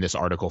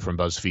article from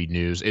BuzzFeed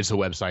News. It's a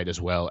website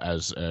as well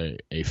as a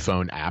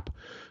phone app.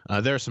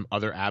 There are some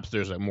other apps.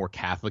 There's a more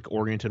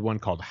Catholic-oriented one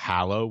called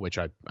Hallow, which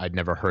I'd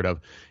never heard of.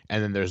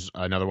 And then there's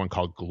another one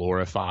called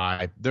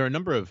Glorify. There are a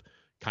number of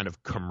kind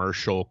of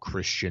commercial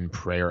Christian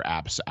prayer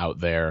apps out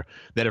there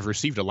that have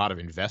received a lot of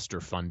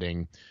investor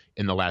funding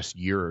in the last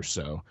year or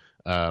so.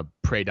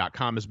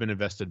 Pray.com has been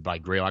invested by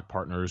Greylock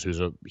Partners, who's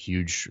a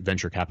huge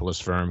venture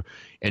capitalist firm.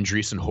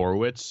 Andreessen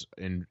Horowitz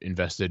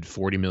invested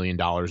 $40 million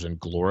in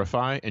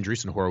Glorify.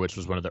 Andreessen Horowitz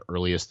was one of the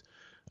earliest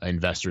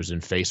investors in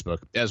Facebook,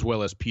 as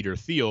well as Peter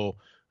Thiel,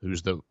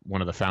 who's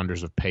one of the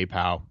founders of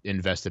PayPal,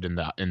 invested in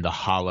the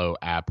Hallow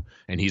app,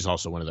 and he's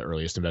also one of the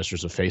earliest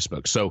investors of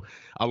Facebook. So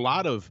a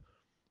lot of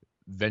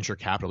venture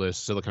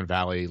capitalists, Silicon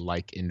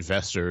Valley-like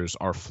investors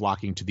are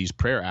flocking to these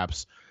prayer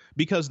apps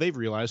because they've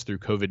realized through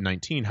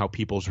COVID-19 how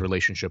people's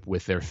relationship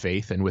with their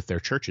faith and with their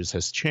churches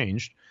has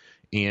changed,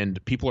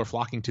 and people are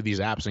flocking to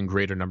these apps in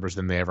greater numbers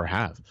than they ever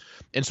have.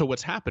 And so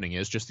what's happening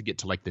is, just to get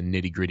to like the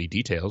nitty-gritty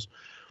details,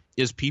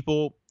 is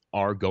people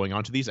are going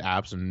onto these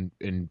apps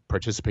and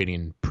participating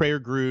in prayer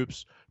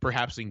groups,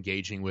 perhaps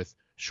engaging with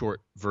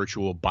short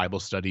virtual Bible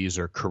studies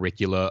or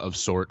curricula of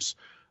sorts,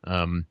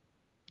 and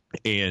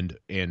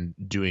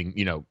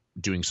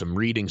doing some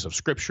readings of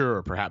scripture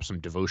or perhaps some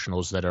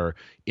devotionals that are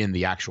in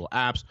the actual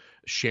apps,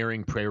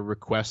 sharing prayer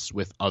requests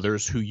with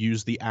others who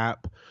use the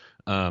app.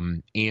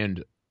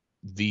 And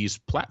these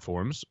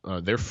platforms,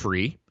 they're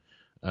free.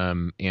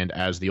 And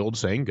as the old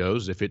saying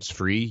goes, if it's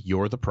free,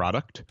 you're the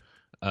product.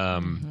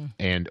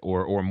 And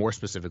or more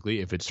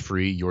specifically, if it's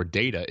free, your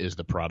data is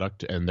the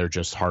product and they're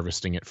just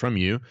harvesting it from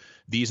you.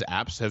 These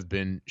apps have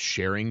been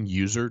sharing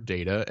user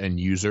data and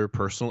user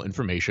personal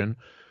information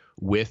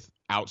with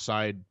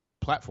outside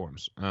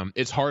platforms.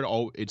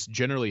 It's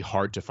generally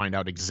hard to find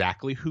out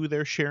exactly who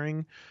they're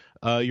sharing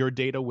your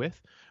data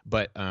with.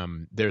 But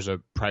there's a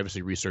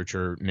privacy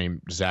researcher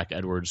named Zach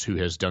Edwards who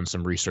has done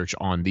some research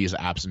on these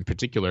apps in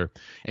particular,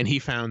 and he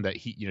found that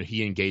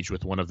he engaged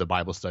with one of the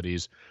Bible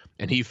studies,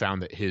 and he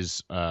found that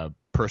his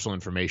personal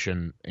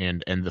information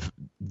and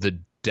the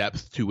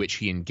depth to which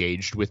he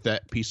engaged with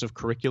that piece of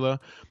curricula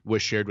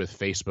was shared with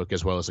Facebook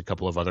as well as a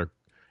couple of other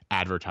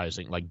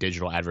advertising, like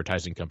digital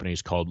advertising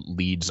companies called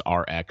Leads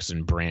RX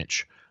and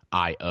Branch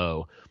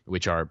IO,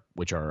 which are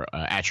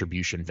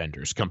attribution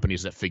vendors,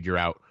 companies that figure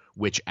out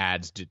which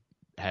ads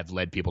have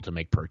led people to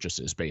make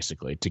purchases,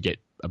 basically, to get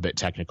a bit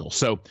technical.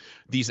 So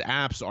these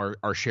apps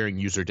are sharing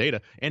user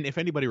data. And if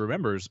anybody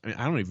remembers,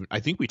 I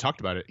think we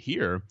talked about it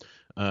here.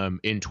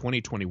 In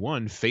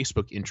 2021,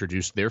 Facebook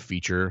introduced their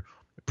feature,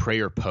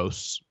 prayer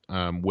posts,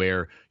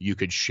 where you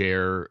could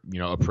share,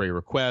 a prayer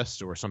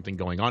request or something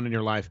going on in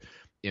your life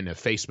in a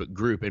Facebook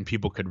group, and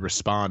people could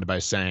respond by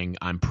saying,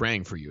 "I'm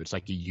praying for you." It's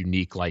like a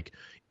unique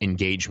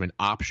engagement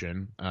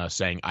option,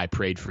 saying, "I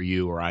prayed for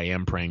you," or "I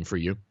am praying for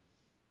you."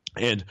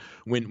 And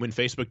when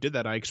Facebook did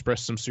that, I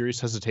expressed some serious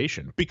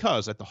hesitation,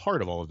 because at the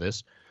heart of all of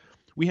this,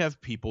 we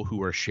have people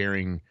who are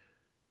sharing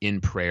in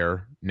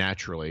prayer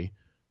naturally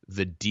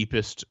the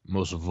deepest,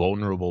 most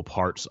vulnerable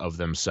parts of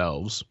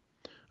themselves.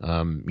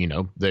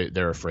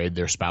 They're afraid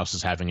their spouse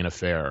is having an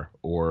affair,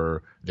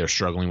 or they're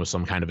struggling with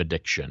some kind of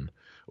addiction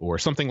or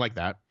something like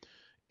that.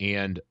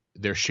 And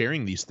they're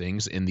sharing these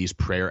things in these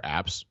prayer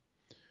apps.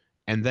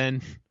 And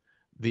then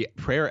the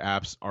prayer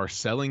apps are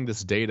selling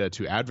this data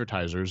to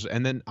advertisers.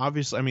 And then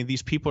obviously,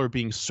 these people are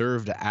being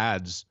served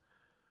ads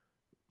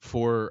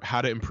for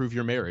how to improve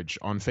your marriage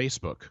on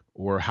Facebook,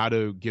 or how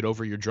to get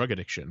over your drug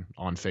addiction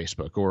on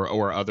Facebook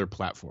or other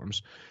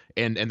platforms.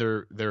 And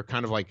they're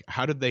kind of like,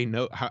 how did they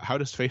know? How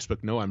does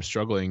Facebook know I'm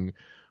struggling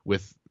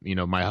with,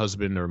 my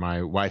husband or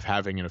my wife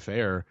having an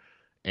affair?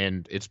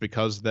 And it's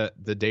because that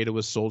the data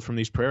was sold from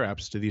these prayer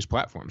apps to these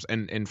platforms.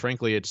 And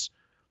frankly, it's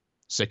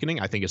sickening.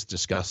 I think it's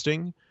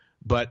disgusting.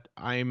 But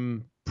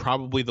I'm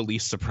probably the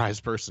least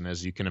surprised person,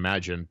 as you can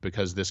imagine,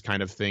 because this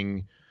kind of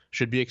thing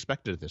should be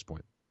expected at this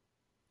point.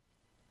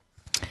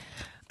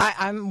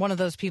 I'm one of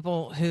those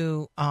people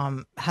who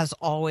has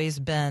always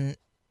been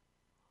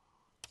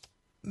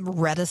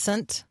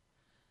reticent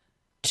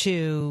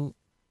to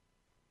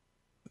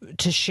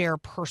share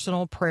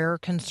personal prayer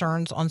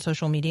concerns on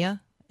social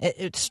media.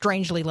 It's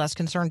strangely less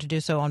concerned to do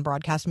so on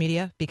broadcast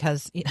media,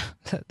 because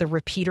the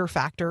repeater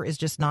factor is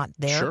just not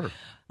there. Sure.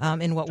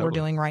 In what we're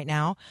doing right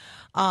now.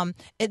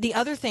 The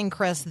other thing,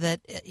 Chris, that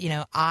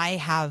I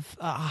have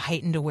a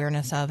heightened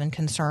awareness of and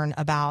concern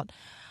about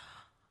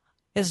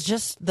is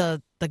just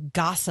the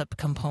gossip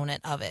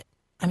component of it.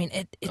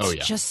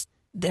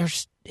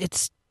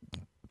 It's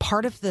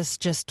part of this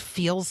just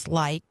feels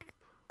like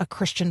a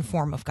Christian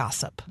form of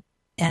gossip,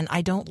 and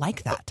I don't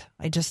like that.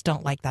 I just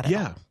don't like that at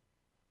all.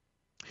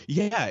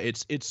 Yeah,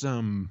 it's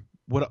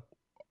what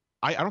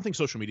I don't think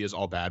social media is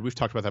all bad. We've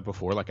talked about that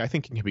before. I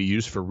think it can be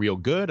used for real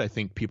good. I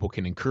think people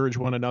can encourage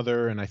one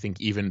another, and I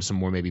think even some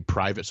more maybe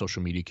private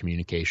social media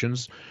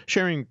communications,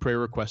 sharing prayer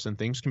requests and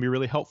things, can be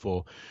really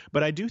helpful.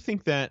 But I do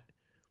think that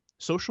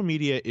social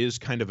media is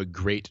kind of a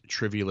great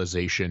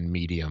trivialization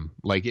medium.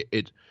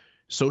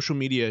 Social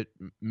media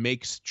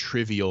makes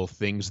trivial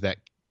things that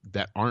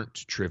aren't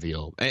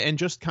trivial, and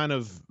just kind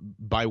of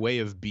by way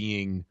of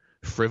being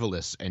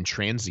frivolous and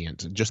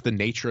transient. Just the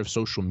nature of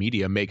social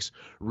media makes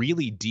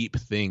really deep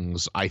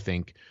things, I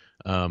think,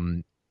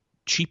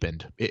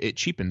 cheapened. It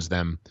cheapens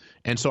them.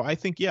 And so I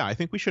think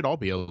we should all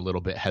be a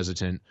little bit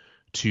hesitant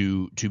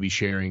to be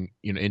sharing,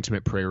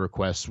 intimate prayer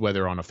requests,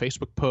 whether on a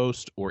Facebook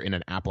post or in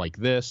an app like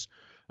this.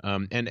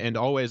 And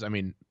always,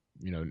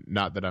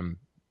 not that I'm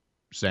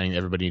saying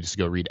everybody needs to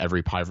go read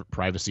every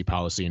privacy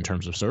policy in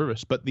terms of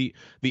service, but the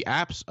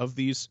apps of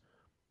these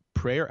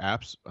prayer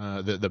apps,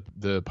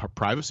 the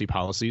privacy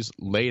policies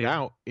laid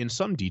out in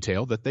some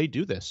detail that they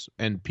do this,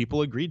 and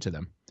people agreed to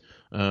them.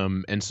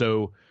 And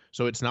so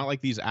it's not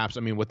like these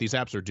apps, what these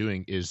apps are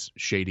doing is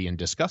shady and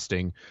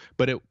disgusting,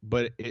 but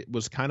it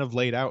was kind of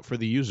laid out for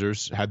the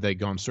users had they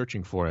gone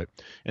searching for it.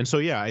 And so,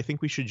 I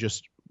think we should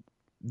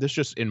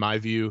this in my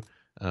view,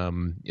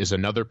 is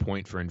another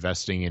point for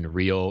investing in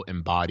real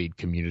embodied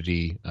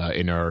community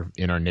in our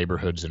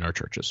neighborhoods and our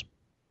churches.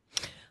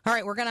 All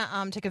right, we're going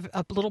to take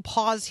a little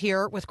pause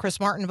here with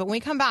Chris Martin, but when we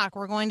come back,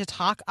 we're going to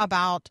talk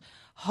about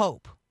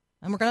hope.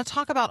 And we're going to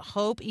talk about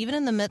hope even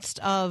in the midst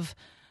of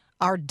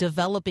our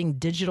developing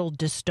digital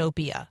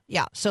dystopia.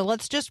 Yeah, so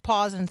let's just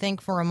pause and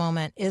think for a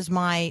moment. Is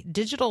my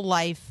digital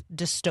life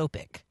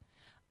dystopic?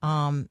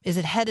 Is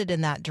it headed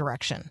in that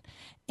direction?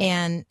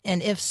 And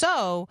if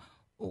so,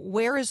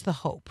 where is the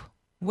hope?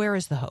 Where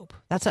is the hope?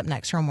 That's up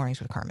next here on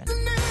Mornings with Carmen.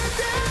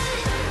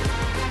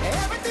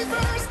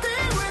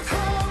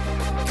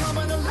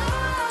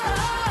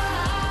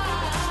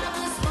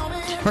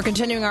 We're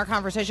continuing our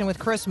conversation with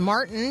Chris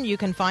Martin. You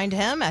can find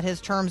him at his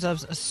Terms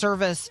of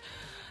Service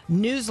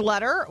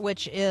newsletter,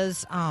 which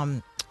is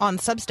on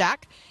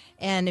Substack.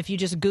 And if you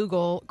just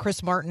Google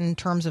Chris Martin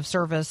Terms of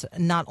Service,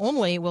 not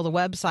only will the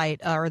website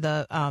or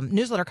the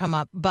newsletter come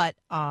up, but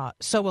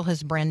so will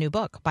his brand new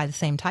book by the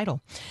same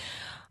title.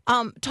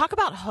 Talk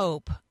about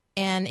hope.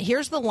 And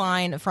here's the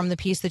line from the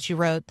piece that you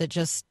wrote that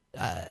just,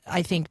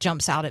 I think,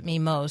 jumps out at me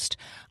most.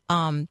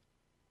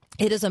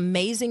 It is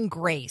amazing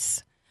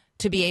grace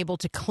to be able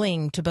to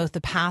cling to both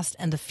the past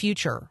and the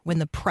future when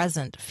the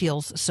present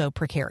feels so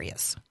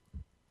precarious.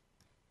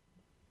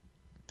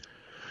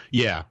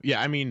 Yeah.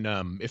 I mean,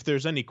 if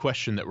there's any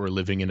question that we're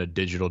living in a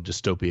digital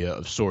dystopia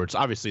of sorts,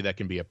 obviously that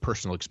can be a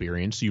personal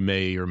experience. You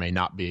may or may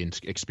not be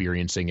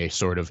experiencing a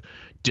sort of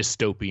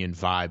dystopian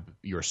vibe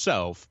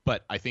yourself.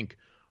 But I think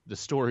the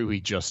story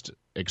we just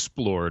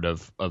explored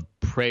of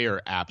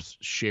prayer apps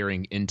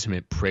sharing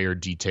intimate prayer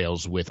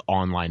details with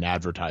online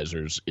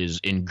advertisers is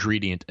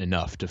ingredient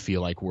enough to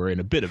feel like we're in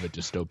a bit of a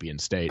dystopian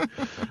state.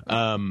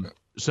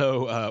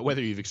 So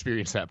whether you've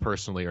experienced that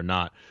personally or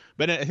not,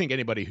 but I think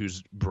anybody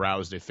who's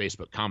browsed a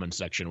Facebook comment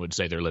section would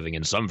say they're living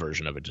in some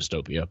version of a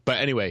dystopia. But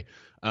anyway,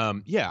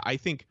 I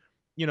think,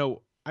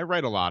 I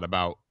write a lot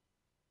about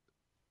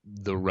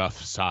the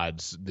rough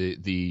sides,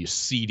 the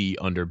seedy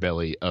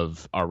underbelly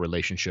of our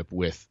relationship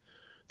with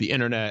the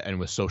internet and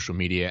with social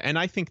media. And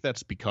I think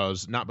that's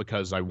not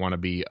because I want to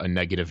be a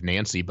negative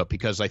Nancy, but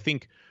because I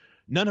think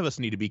none of us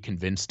need to be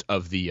convinced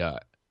of the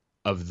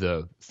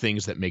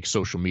things that make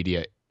social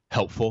media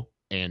helpful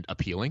and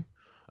appealing.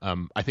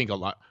 I think a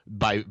lot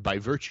by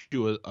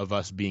virtue of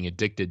us being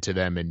addicted to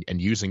them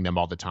and using them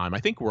all the time, I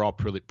think we're all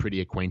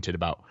pretty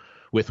acquainted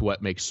with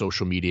what makes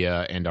social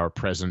media and our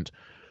present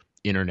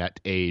internet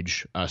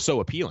age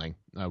so appealing.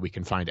 We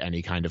can find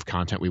any kind of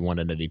content we want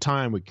at any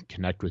time. We can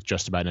connect with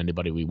just about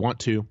anybody we want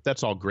to.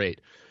 That's all great.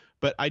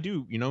 But I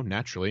do,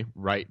 naturally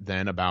write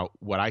then about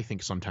what I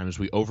think sometimes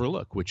we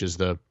overlook, which is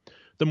the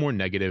more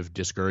negative,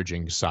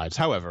 discouraging sides.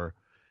 However,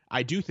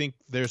 I do think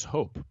there's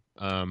hope.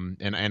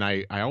 And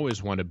I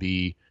always want to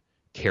be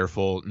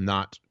careful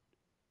not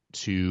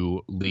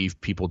to leave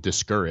people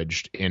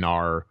discouraged in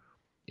our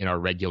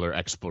regular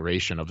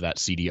exploration of that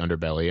seedy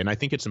underbelly. And I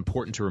think it's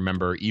important to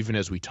remember, even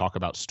as we talk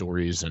about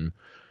stories and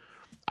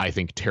I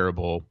think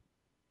terrible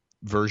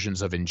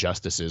versions of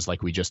injustices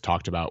like we just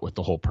talked about with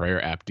the whole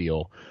prayer app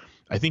deal,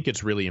 I think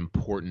it's really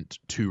important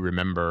to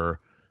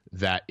remember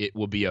that it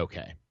will be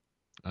okay.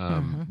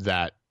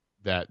 That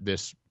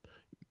this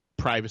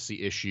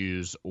privacy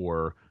issues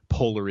or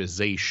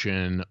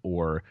polarization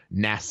or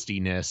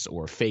nastiness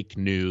or fake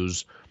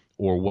news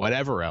or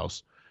whatever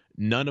else,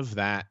 none of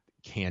that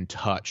can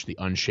touch the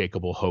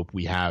unshakable hope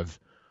we have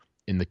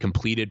in the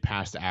completed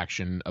past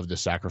action of the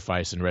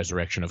sacrifice and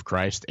resurrection of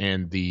Christ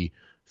and the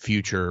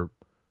future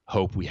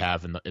hope we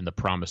have in the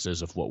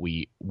promises of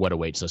what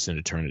awaits us in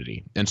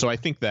eternity. And so I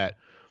think that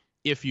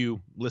if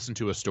you listen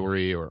to a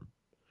story or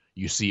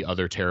you see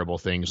other terrible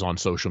things on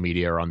social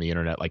media or on the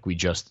internet, like we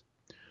just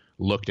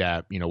looked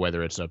at,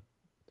 whether it's a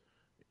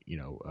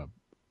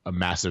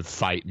massive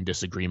fight and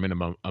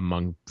disagreement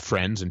among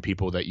friends and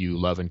people that you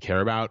love and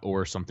care about,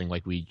 or something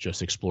like we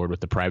just explored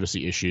with the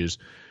privacy issues,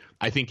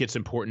 I think it's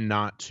important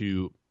not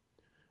to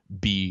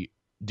be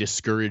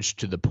discouraged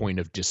to the point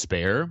of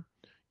despair,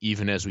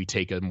 even as we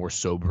take a more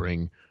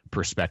sobering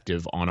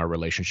perspective on our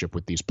relationship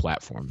with these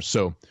platforms.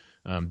 So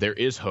there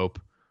is hope.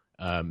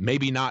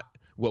 Maybe not.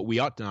 What we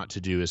ought not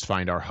to do is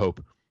find our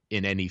hope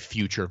in any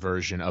future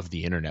version of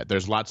the internet.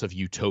 There's lots of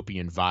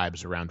utopian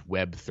vibes around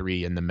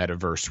Web3 and the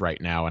metaverse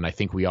right now, and I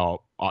think we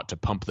all ought to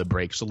pump the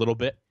brakes a little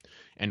bit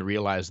and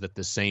realize that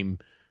the same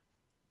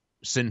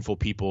sinful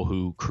people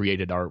who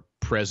created our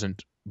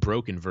present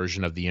broken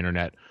version of the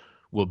internet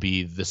will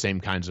be the same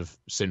kinds of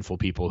sinful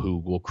people who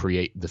will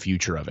create the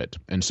future of it.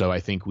 And so I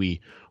think we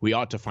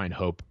ought to find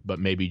hope, but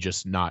maybe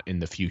just not in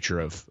the future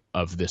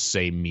of this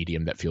same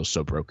medium that feels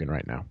so broken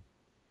right now.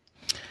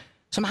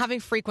 So I'm having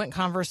frequent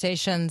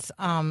conversations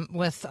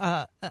with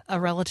a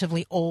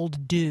relatively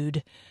old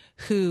dude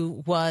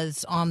who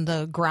was on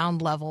the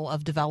ground level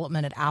of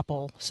development at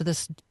Apple. So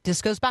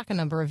this goes back a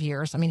number of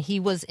years. I mean, he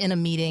was in a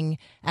meeting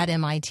at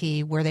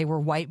MIT where they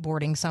were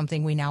whiteboarding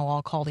something we now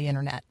all call the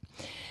internet.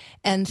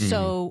 And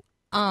so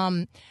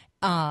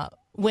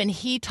when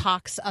he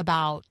talks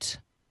about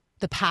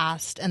the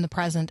past and the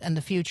present and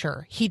the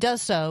future, he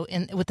does so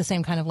with the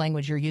same kind of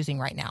language you're using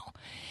right now.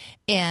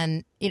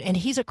 And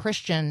he's a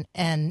Christian,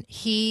 and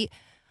he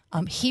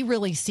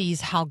really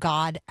sees how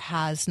God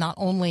has not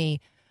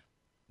only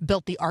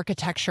built the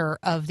architecture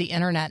of the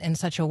internet in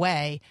such a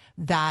way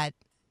that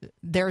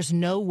there's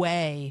no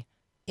way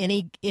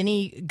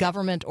any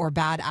government or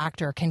bad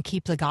actor can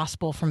keep the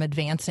gospel from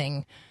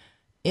advancing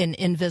in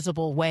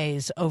invisible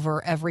ways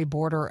over every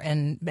border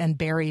and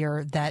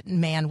barrier that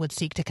man would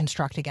seek to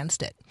construct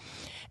against it.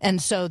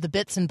 And so the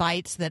bits and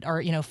bytes that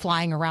are,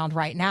 flying around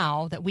right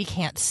now that we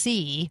can't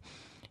see,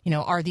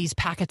 are these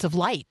packets of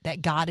light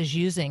that God is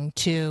using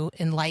to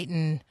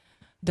enlighten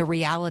the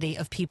reality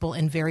of people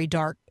in very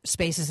dark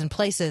spaces and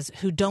places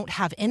who don't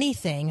have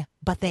anything,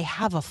 but they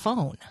have a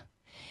phone.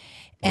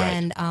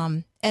 Right.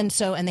 And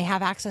they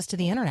have access to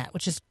the internet,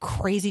 which is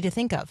crazy to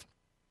think of.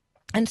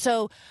 And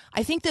so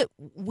I think that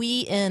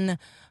we in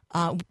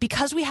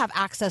because we have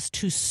access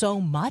to so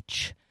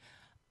much,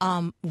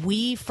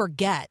 we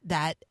forget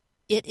that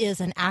it is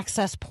an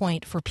access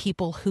point for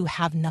people who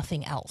have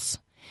nothing else.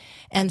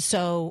 And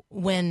so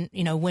when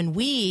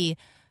we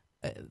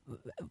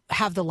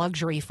have the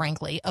luxury,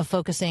 frankly, of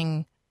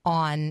focusing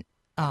on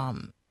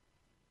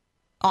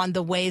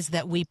the ways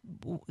that we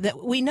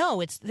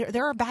know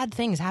there are bad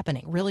things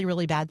happening, really,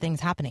 really bad things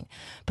happening,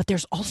 but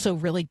there's also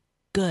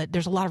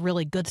there's a lot of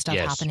really good stuff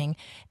happening,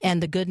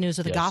 and the good news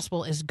of the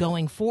gospel is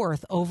going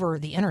forth over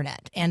the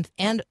internet and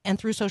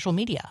through social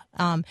media,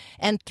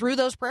 and through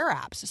those prayer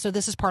apps. So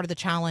this is part of the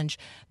challenge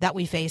that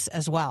we face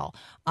as well.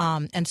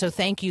 And so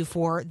thank you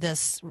for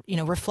this,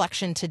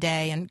 reflection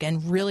today,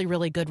 and really,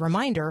 really good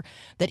reminder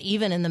that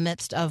even in the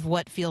midst of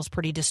what feels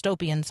pretty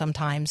dystopian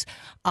sometimes,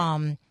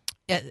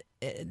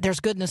 there's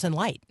goodness and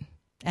light,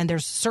 and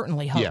there's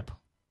certainly hope. Yeah.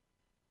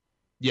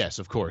 Yes,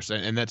 of course.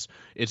 And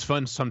it's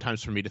fun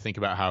sometimes for me to think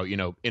about how, in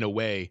a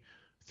way,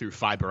 through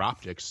fiber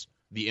optics,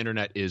 the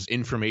internet is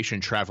information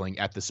traveling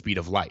at the speed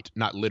of light.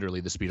 Not literally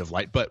the speed of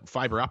light, but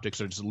fiber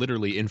optics are just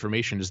literally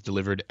information is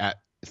delivered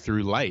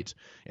through light.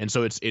 And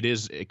so it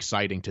is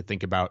exciting to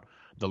think about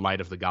the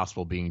light of the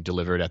gospel being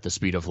delivered at the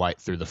speed of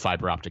light through the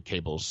fiber optic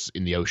cables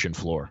in the ocean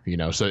floor.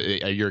 So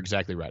you're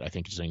exactly right. I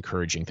think it's an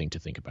encouraging thing to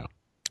think about.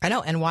 I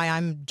know, and why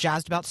I'm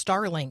jazzed about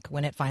Starlink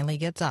when it finally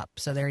gets up.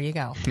 So there you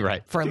go.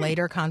 Right. For a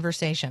later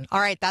conversation. All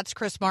right, that's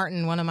Chris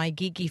Martin, one of my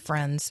geeky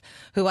friends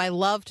who I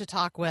love to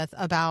talk with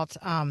about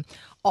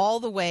all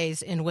the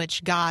ways in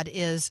which God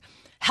is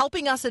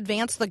helping us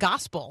advance the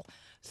gospel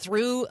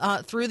through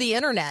the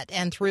internet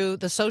and through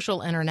the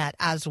social internet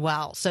as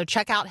well. So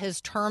check out his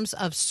Terms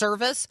of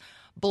Service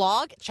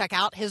blog. Check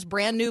out his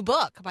brand new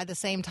book by the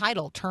same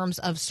title, Terms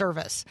of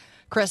Service.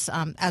 Chris,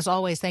 as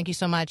always, thank you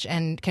so much,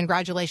 and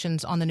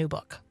congratulations on the new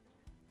book.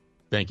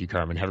 Thank you,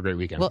 Carmen. Have a great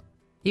weekend. Well,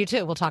 you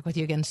too. We'll talk with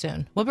you again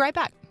soon. We'll be right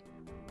back.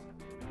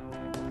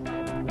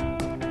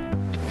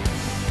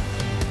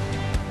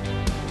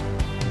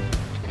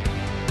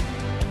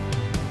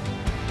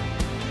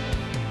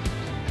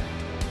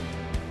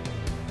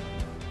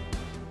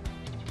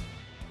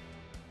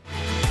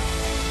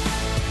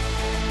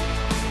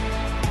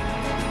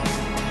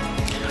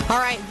 All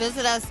right,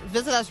 visit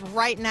us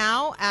right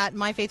now at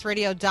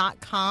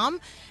myfaithradio.com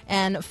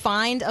and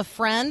find a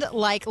friend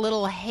like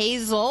little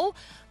Hazel.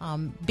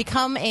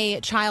 Become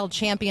a child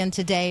champion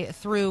today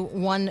through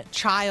One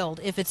Child.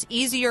 If it's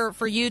easier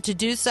for you to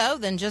do so,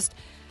 then just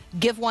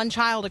give One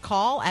Child a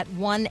call at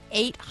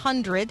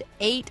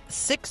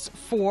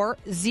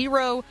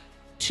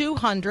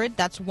 1-800-864-0200.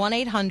 That's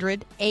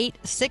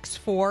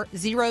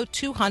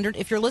 1-800-864-0200.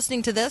 If you're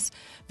listening to this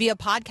via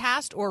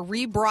podcast or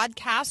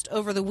rebroadcast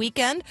over the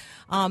weekend,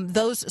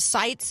 those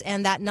sites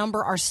and that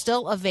number are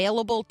still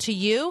available to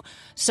you.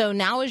 So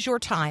now is your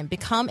time.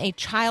 Become a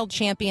child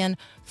champion.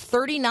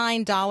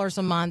 $39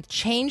 a month.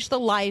 Change the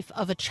life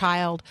of a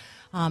child.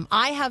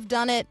 I have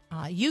done it.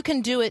 You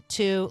can do it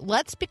too.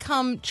 Let's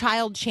become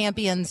child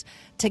champions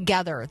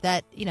together.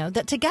 That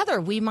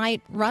together we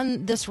might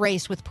run this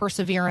race with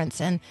perseverance,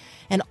 and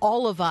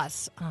all of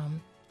us,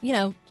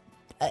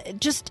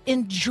 just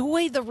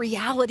enjoy the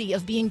reality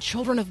of being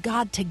children of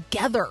God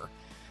together.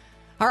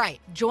 All right,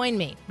 join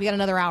me. We got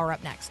another hour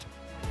up next.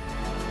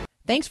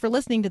 Thanks for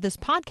listening to this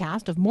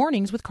podcast of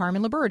Mornings with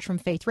Carmen LaBerge from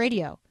Faith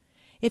Radio.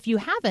 If you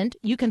haven't,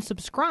 you can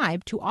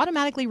subscribe to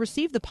automatically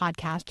receive the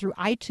podcast through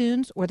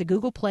iTunes or the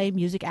Google Play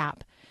Music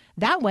app.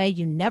 That way,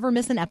 you never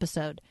miss an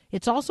episode.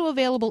 It's also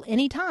available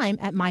anytime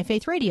at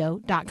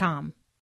myfaithradio.com.